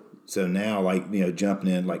 So now, jumping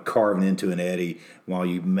in, carving into an eddy, while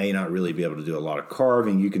you may not really be able to do a lot of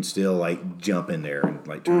carving, you can still jump in there and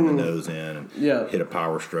turn the nose in and hit a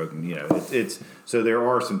power stroke. And it's so there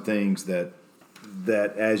are some things that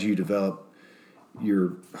as you develop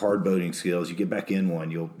your hard boating skills, you get back in one,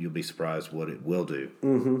 you'll be surprised what it will do.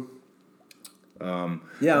 Mm-hmm.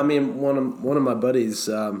 One of my buddies,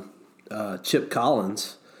 Chip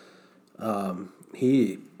Collins,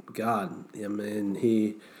 he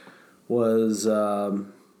was,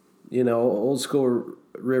 old school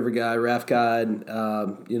river guy, raft guide,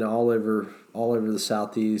 all over the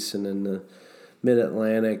Southeast and in the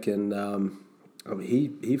Mid-Atlantic. And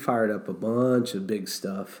he fired up a bunch of big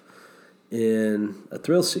stuff in a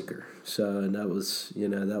thrill seeker. So, and that was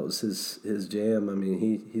his jam. I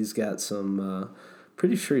mean, he's got some,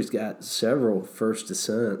 pretty sure he's got several first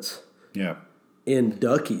descents. Yeah. In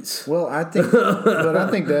duckies. Well, I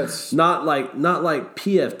think that's not like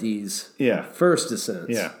PFDs. Yeah. First descents.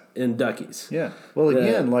 Yeah. In duckies. Yeah. Well,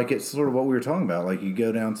 again, it's sort of what we were talking about. You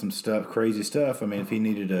go down some crazy stuff. I mean, if he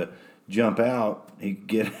needed to jump out, he'd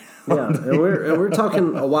get out. Yeah, and we're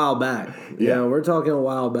talking a while back. Yeah, we're talking a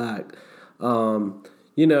while back.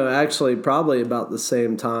 Actually, probably about the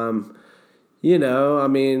same time. At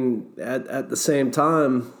the same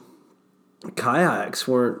time, kayaks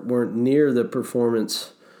weren't near the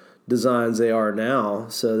performance designs they are now.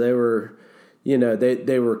 So they were,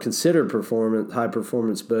 they were considered high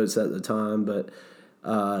performance boats at the time. But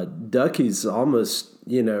Duckies almost,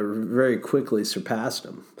 very quickly surpassed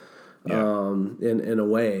them. In a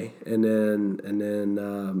way, and then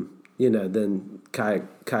then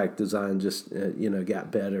kayak design just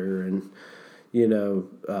got better, and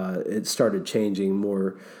it started changing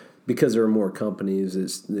more because there were more companies.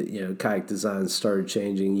 It's kayak design started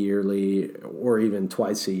changing yearly or even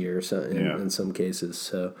twice a year, so in some cases.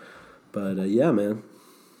 So, but yeah, man.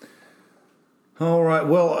 All right.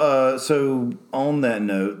 Well, so on that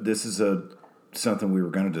note, this is something we were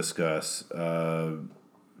going to discuss.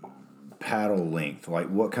 Paddle length, like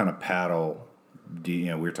what kind of paddle do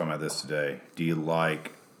we were talking about this today. Do you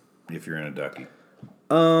like if you're in a ducky?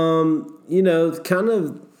 Kind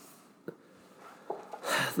of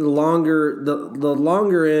the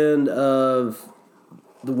longer end of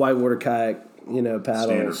the whitewater kayak,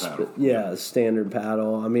 paddle. Standard paddle. Yeah, standard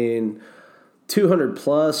paddle. I mean, 200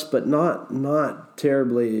 plus, but not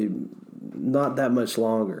terribly, not that much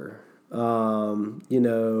longer.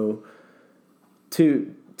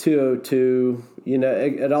 202,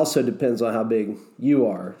 it also depends on how big you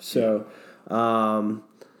are. So, I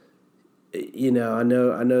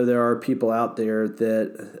know there are people out there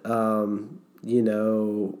that,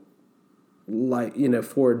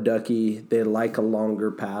 for a ducky, they like a longer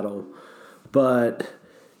paddle, but,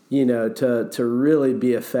 to really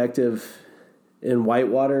be effective in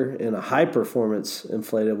whitewater in a high performance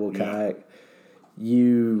inflatable kayak,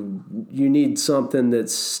 you need something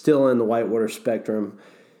that's still in the whitewater spectrum.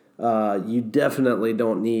 You definitely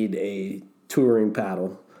don't need a touring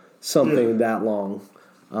paddle, something that long,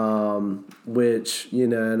 which,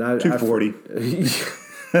 and I 240.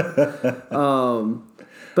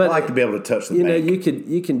 But I like to be able to touch the bank.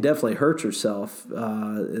 you can definitely hurt yourself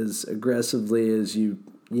as aggressively as you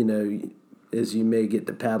may get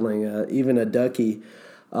to paddling. Even a ducky,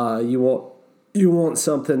 you want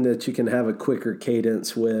something that you can have a quicker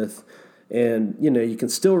cadence with, and you can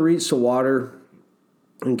still reach the water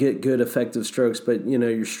and get good effective strokes, but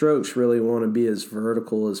your strokes really want to be as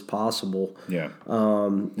vertical as possible. Yeah.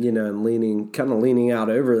 And leaning out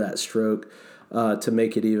over that stroke to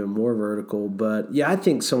make it even more vertical. But yeah, I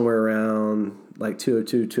think somewhere around like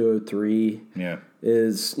 202, 203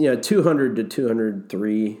 is 200 to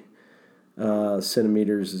 203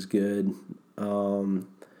 centimeters is good.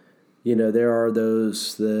 There are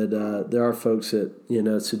those that there are folks that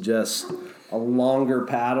suggest a longer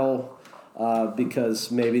paddle. Because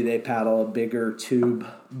maybe they paddle a bigger tube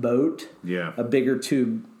boat. Yeah. A bigger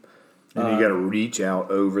tube. And you got to reach out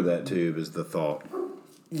over that tube is the thought.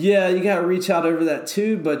 Yeah, you got to reach out over that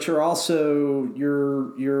tube, but you're also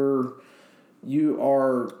you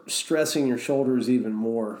are stressing your shoulders even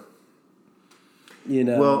more.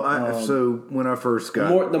 Well, so when I first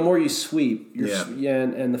got the more you sweep,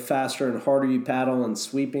 and the faster and harder you paddle and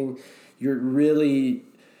sweeping, you're really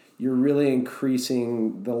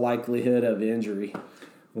increasing the likelihood of injury.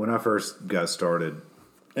 When I first got started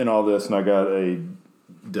in all this and I got a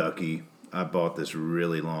ducky, I bought this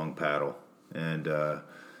really long paddle. And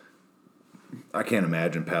I can't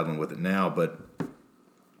imagine paddling with it now, but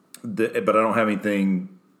I don't have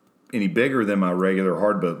anything any bigger than my regular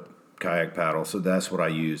hardboat kayak paddle, so that's what I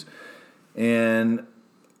use. And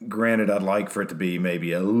granted, I'd like for it to be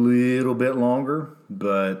maybe a little bit longer,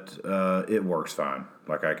 but it works fine.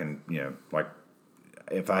 Like I can, like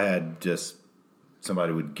if I had just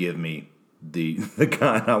somebody would give me the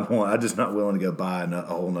kind I want, I'm just not willing to go buy a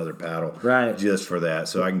whole nother paddle just for that,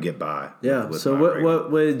 so I can get by. Yeah. So what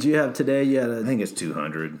did you have today? You had I think it's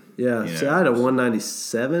 200. Yeah. So I had a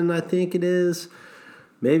 197. I think it is.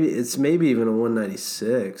 Maybe even a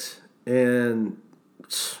 196, and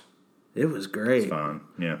it was great. It's fun.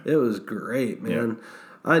 Yeah. It was great, man.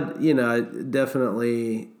 Yeah. I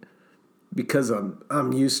definitely, because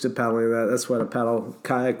I'm used to paddling that. That's what I paddle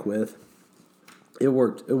kayak with. It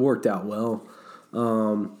worked out well.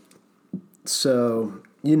 So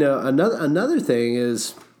another thing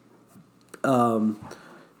is the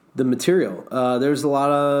material. There's a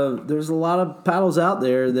lot of paddles out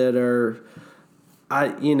there that are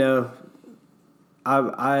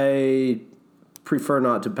I prefer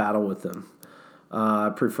not to paddle with them.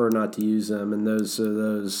 I prefer not to use them, and those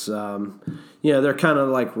they're kind of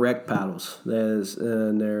like wreck paddles.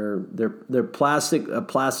 And they're plastic, a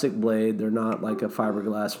plastic blade. They're not like a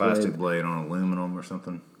fiberglass plastic blade on aluminum or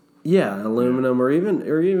something. Yeah, aluminum or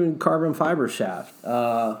even carbon fiber shaft.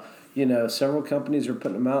 Several companies are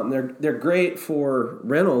putting them out, and they're great for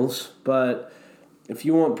rentals. But if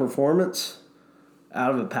you want performance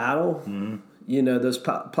out of a paddle, those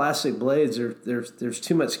plastic blades there's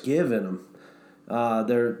too much give in them.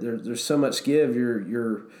 There's so much give.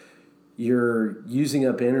 You you're using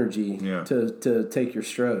up energy Yeah. to take your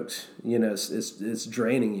strokes. You know, it's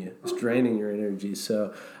draining you. It's draining your energy.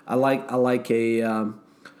 So I like a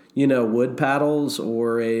wood paddles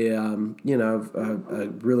or a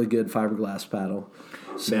really good fiberglass paddle.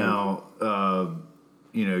 So, Now,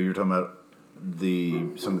 you're talking about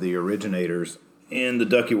some of the originators in the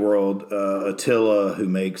ducky world. Attila, who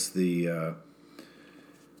makes the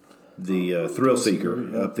Thrill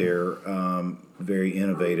Seeker up there, very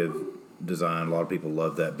innovative design. A lot of people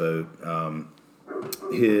love that boat.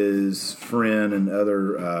 His friend and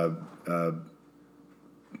other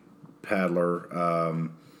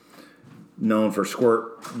paddler, known for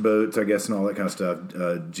squirt boats, I guess, and all that kind of stuff,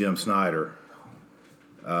 Jim Snyder,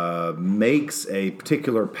 makes a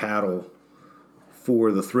particular paddle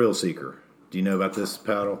for the Thrill Seeker. Do you know about this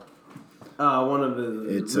paddle? One of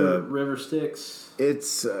the river sticks.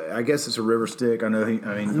 It's I guess it's a river stick. I know. He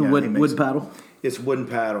Wood makes paddle. It's wooden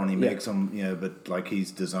paddle, and he makes them. But like he's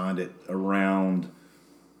designed it around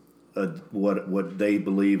what they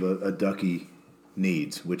believe a ducky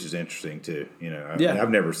needs, which is interesting too. I've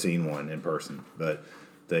never seen one in person, but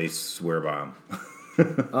they swear by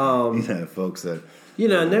them. Folks that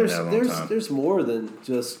and there's more than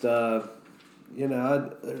just there's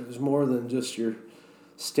more than just your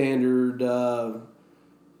standard.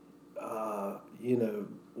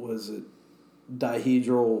 Was it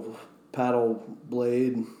dihedral paddle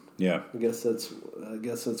blade? Yeah, I guess that's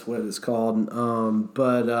what it's called.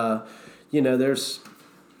 There's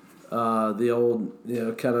the old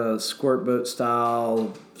kind of squirt boat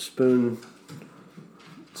style spoon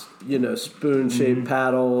shaped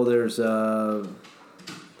paddle. There's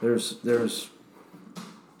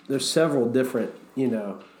several different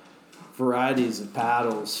varieties of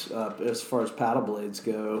paddles as far as paddle blades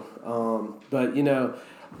go. But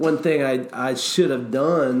one thing I should have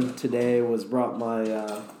done today was brought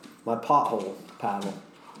my my pothole paddle,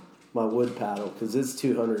 my wood paddle, because it's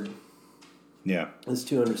 200. Yeah, it's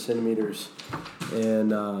 200 centimeters,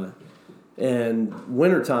 and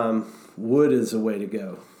wintertime wood is the way to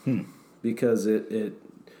go because it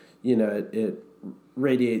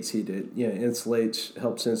radiates heat. It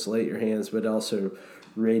helps insulate your hands, but also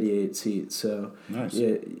radiates heat. So nice.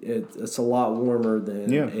 It's a lot warmer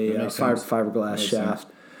than a fiberglass shaft.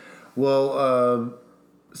 Sense. Well,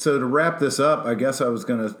 so to wrap this up, I guess I was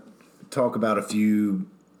going to talk about a few.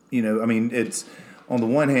 It's on the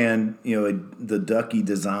one hand, the ducky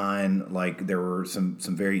design. Like there were some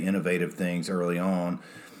very innovative things early on.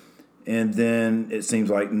 And then it seems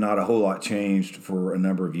like not a whole lot changed for a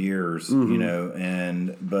number of years,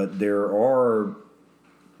 but there are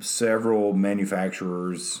several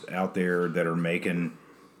manufacturers out there that are making,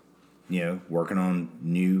 working on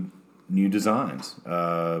new designs.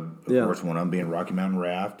 Of course, one of them being Rocky Mountain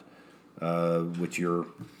Raft, which you're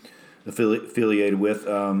affiliated with.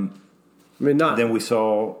 Then we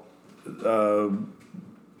saw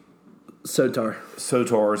Sotar.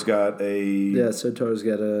 Sotar's got Sotar's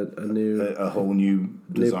got a new a whole new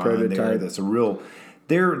design there. That's a real.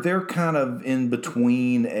 They're kind of in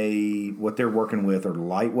between what they're working with are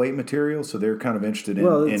lightweight materials, so they're kind of interested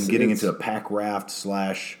in getting into a pack raft /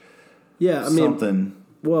 something.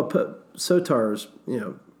 Well, Sotar's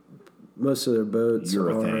most of their boats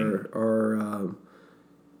are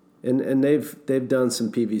and they've done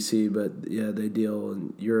some PVC, but they deal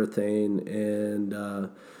in urethane and.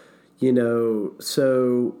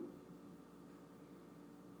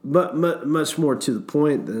 But much more to the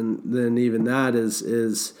point than even that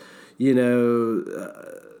is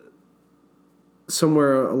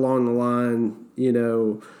somewhere along the line,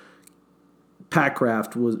 pack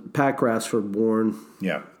rafts were born.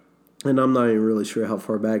 Yeah. And I'm not even really sure how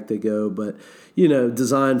far back they go, but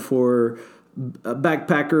designed for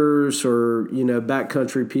backpackers or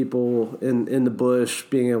backcountry people in the bush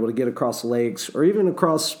being able to get across lakes or even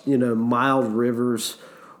across mild rivers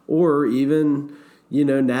or even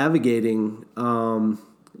navigating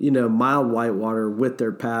mild whitewater with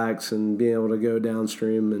their packs and being able to go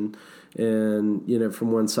downstream and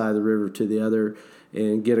from one side of the river to the other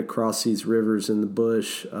and get across these rivers in the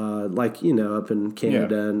bush, up in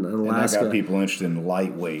Canada and Alaska. And I got people interested in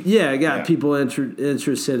lightweight. Yeah, I got people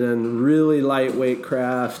interested in really lightweight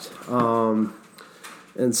craft.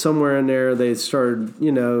 And somewhere in there, they started,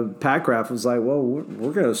 pack raft was like, well,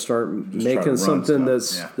 we're going to start making something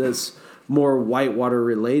that's more whitewater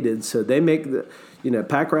related. So they make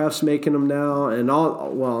pack raft's making them now, and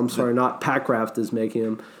not pack raft is making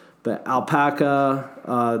them, but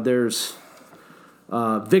Alpaca. There's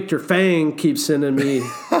Victor Fang keeps sending me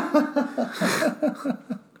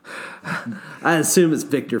I assume it's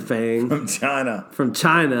Victor Fang From China. from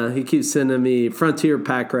China. He keeps sending me Frontier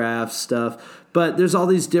Pack Raft stuff, but there's all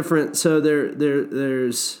these different. So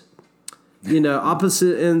there's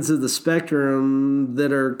opposite ends of the spectrum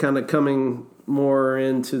that are kind of coming more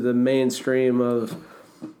into the mainstream of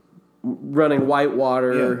running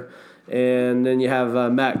whitewater. Yeah. And then you have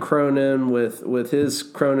Matt Cronin with his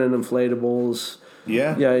Cronin inflatables.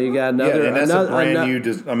 Yeah, you got another. Yeah, and that's a brand new.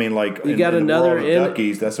 You got another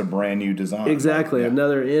Duckies. That's a brand new design. Exactly,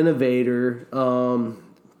 another innovator.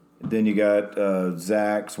 Then you got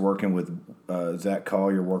Zach's working with Zach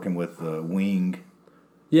Collier working with Wing.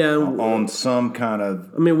 Yeah, on some kind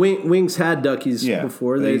of. I mean, Wings had Duckies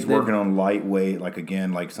before. He's working on lightweight, like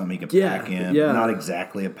something he can pack in. Yeah. Not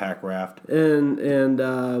exactly a pack raft. And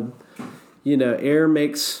Air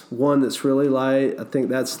makes one that's really light. I think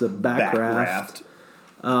that's the back raft.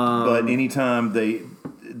 But anytime the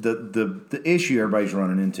issue everybody's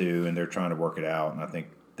running into, and they're trying to work it out, and I think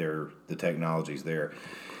the technology's there,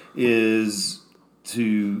 is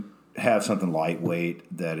to have something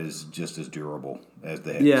lightweight that is just as durable as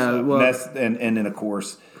the heavy stuff. Well, and then of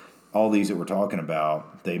course all these that we're talking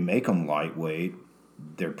about, they make them lightweight.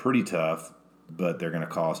 They're pretty tough, but they're going to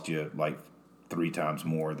cost you like 3 times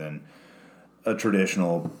more than a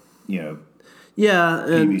traditional,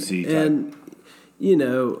 PVC type.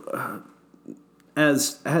 And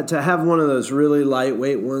to have one of those really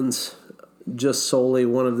lightweight ones, just solely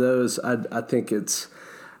one of those, I think it's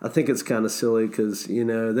kind of silly because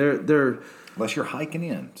they're unless you're hiking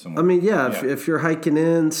in somewhere. I mean, if you're hiking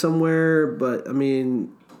in somewhere, but I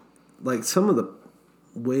mean, like some of the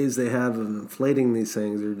ways they have of inflating these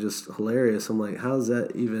things are just hilarious. I'm like, how does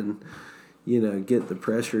that even get the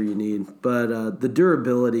pressure you need? But the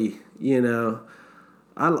durability,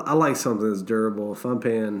 I like something that's durable. If I'm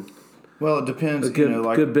paying it depends. A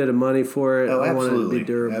good bit of money for it. I want it to be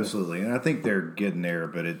durable. Absolutely, and I think they're getting there.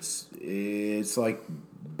 But it's like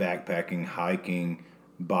backpacking, hiking,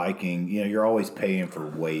 biking. You're always paying for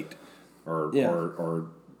weight or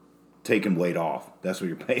taking weight off. That's what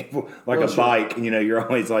you're paying for. Like a bike, you're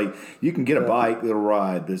always like, you can get a bike that'll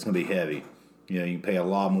ride, but it's going to be heavy. You can pay a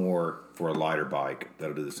lot more for a lighter bike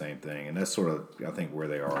that'll do the same thing, and that's sort of, I think, where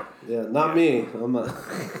they are. Yeah, not me. I'm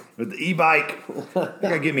with the e-bike, I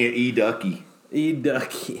gotta get me an e-ducky.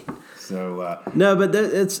 E-ducky. So no, but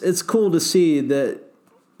it's cool to see that.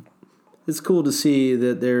 It's cool to see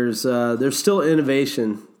that there's still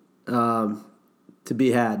innovation to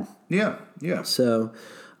be had. Yeah. So,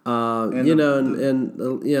 last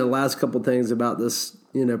couple things about this,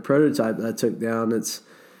 prototype that I took down. It's,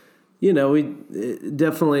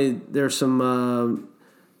 definitely there's some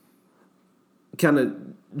kind of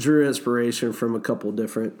drew inspiration from a couple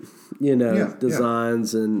different,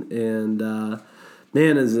 designs and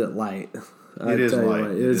man, is it light. It is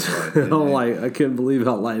light. It is light. I couldn't believe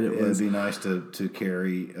how light it was. It'd be nice to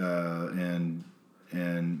carry, but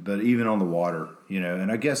even on the water,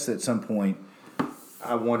 and I guess at some point,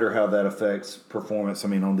 I wonder how that affects performance. I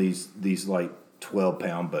mean, on these like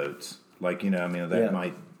 12-pound boats, like that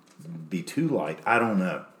might be too light. I don't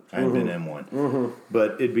know. I haven't been in one,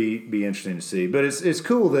 but it'd be interesting to see. But it's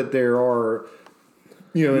cool that there are.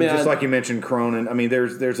 Just like you mentioned, Cronin. I mean,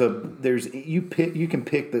 you can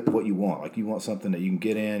pick what you want. Like you want something that you can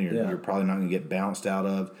get in. You're probably not going to get bounced out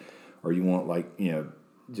of, or you want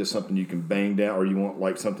just something you can bang down, or you want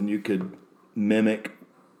like something you could mimic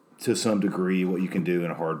to some degree what you can do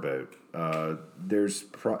in a hard boat. There's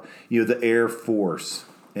the Air Force,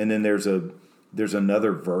 and then there's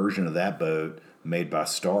another version of that boat made by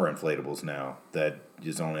Star Inflatables now that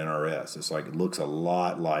is on NRS. It's like it looks a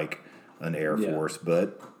lot like an Air Force,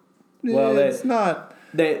 but it's not.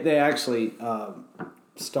 They actually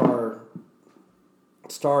Star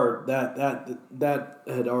that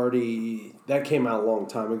had already came out a long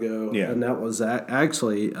time ago, and that was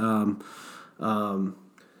actually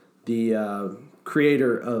the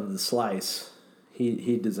creator of the Slice.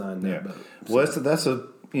 He designed that boat. Well, that's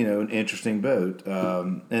a an interesting boat,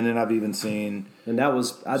 and then I've even seen. And that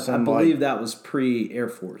was, I believe that was pre-Air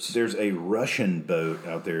Force. There's a Russian boat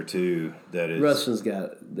out there, too, that is... Russians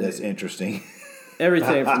got... That's interesting.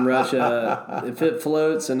 Everything from Russia. If it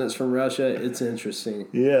floats and it's from Russia, it's interesting.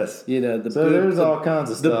 Yes. There's all kinds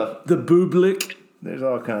of stuff. The Bublik. There's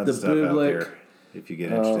all kinds of stuff out there if you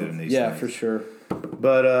get interested in these things. Yeah, for sure.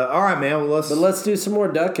 But, all right, man. Well, let's do some more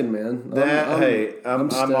ducking, man. I'm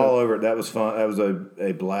all over it. That was fun. That was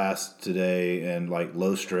a blast today, and like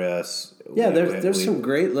low stress. Yeah, there's some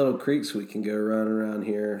great little creeks we can go run around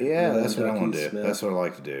here. Yeah, that's what I want to do. That's what I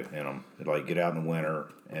like to do. Like get out in the winter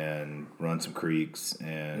and run some creeks,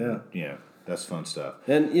 and That's fun stuff.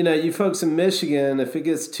 And, you folks in Michigan, if it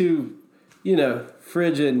gets too,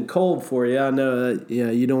 frigid and cold for you, I know that,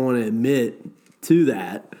 you don't want to admit to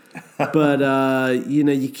that. But,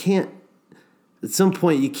 you can't, at some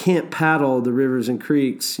point, you can't paddle the rivers and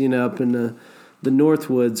creeks, up in the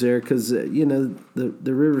Northwoods there because, the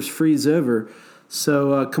rivers freeze over.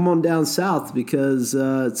 So come on down south because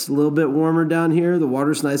it's a little bit warmer down here. The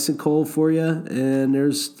water's nice and cold for you, and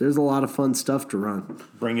there's a lot of fun stuff to run.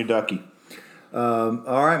 Bring your ducky.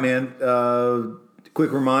 All right, man.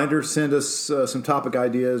 Quick reminder, send us some topic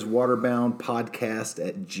ideas,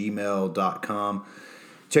 waterboundpodcast@gmail.com.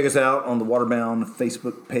 Check us out on the Waterbound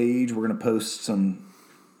Facebook page. We're going to post some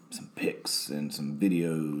pics and some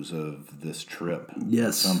videos of this trip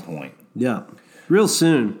at some point. Yeah, real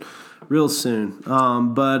soon. If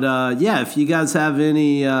you guys have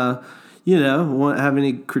any, have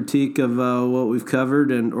any critique of what we've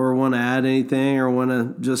covered or want to add anything or want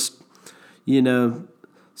to just,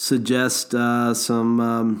 suggest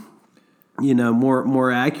some,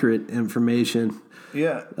 more accurate information.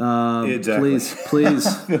 Yeah, exactly.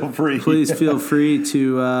 Please feel free. Please feel free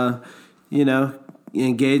to,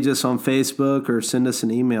 engage us on Facebook or send us an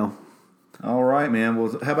email. All right, man.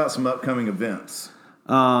 Well, how about some upcoming events?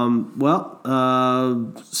 So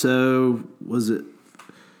was it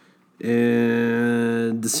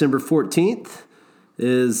December 14th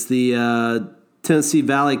is the Tennessee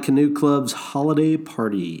Valley Canoe Club's holiday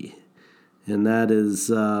party. And that is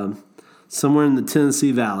somewhere in the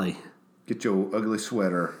Tennessee Valley. Get your ugly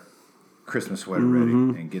sweater, Christmas sweater ready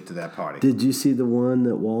and get to that party. Did you see the one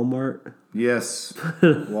at Walmart? Yes.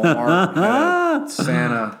 Walmart had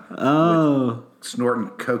Santa snorting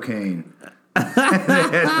cocaine.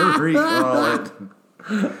 Recall it.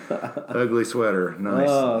 Ugly sweater.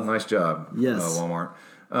 Nice job. Yes. Walmart.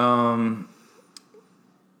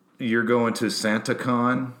 You're going to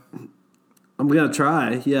SantaCon? I'm gonna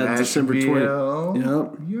try. Yeah, December 20th. Yep.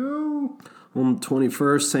 On the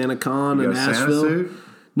 21st, SantaCon in Santa Asheville. suit?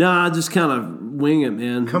 No, I just kind of wing it,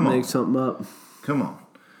 man. Make something up. Come on.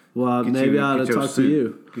 Well, maybe I ought to talk to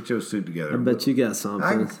you. Get your suit together. I bet you got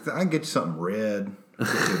something. I can get you something red.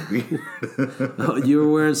 Oh, you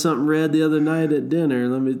were wearing something red the other night at dinner.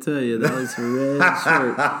 Let me tell you, that was a red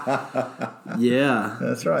shirt. Yeah,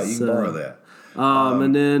 that's right. You can borrow that.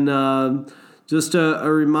 And then just a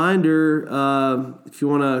reminder: if you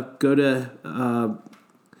want to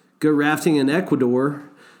go rafting in Ecuador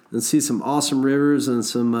and see some awesome rivers and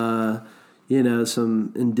some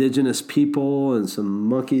some indigenous people and some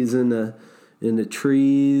monkeys in the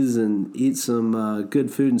trees and eat some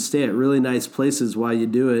good food and stay at really nice places while you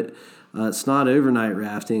do it. It's not overnight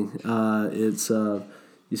rafting. It's you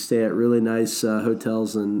stay at really nice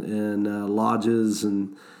hotels and lodges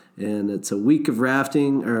and it's a week of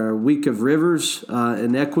rafting or a week of rivers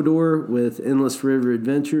in Ecuador with Endless River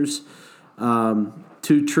Adventures. 2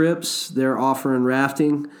 trips they're offering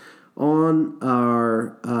rafting on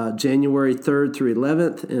are January 3rd through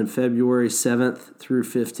 11th and February 7th through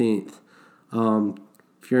 15th.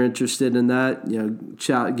 If you're interested in that,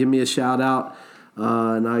 give me a shout out,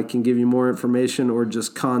 and I can give you more information, or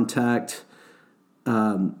just contact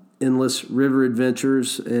Endless River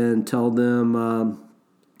Adventures and tell them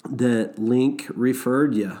that Link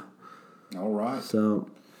referred you. All right. So,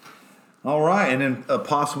 all right, and then a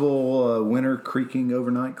possible winter creeking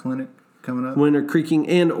overnight clinic coming up. Winter creeking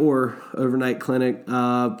and or overnight clinic.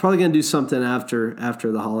 Probably gonna do something after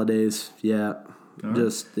the holidays. Yeah. Right.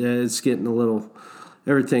 It's getting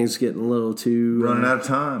everything's getting a little too... Running out of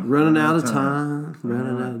time. Running out of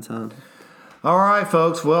time. All right,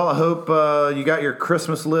 folks. Well, I hope you got your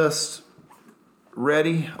Christmas list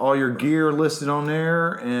ready, all your gear listed on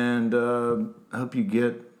there, and I hope you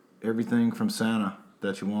get everything from Santa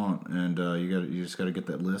that you want, and you just got to get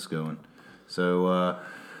that list going. So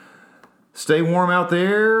stay warm out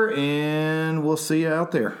there, and we'll see you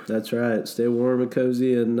out there. That's right. Stay warm and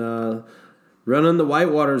cozy, and... running the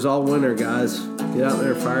whitewaters all winter, guys. Get out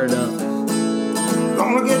there, fire it up.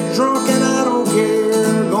 Gonna get drunk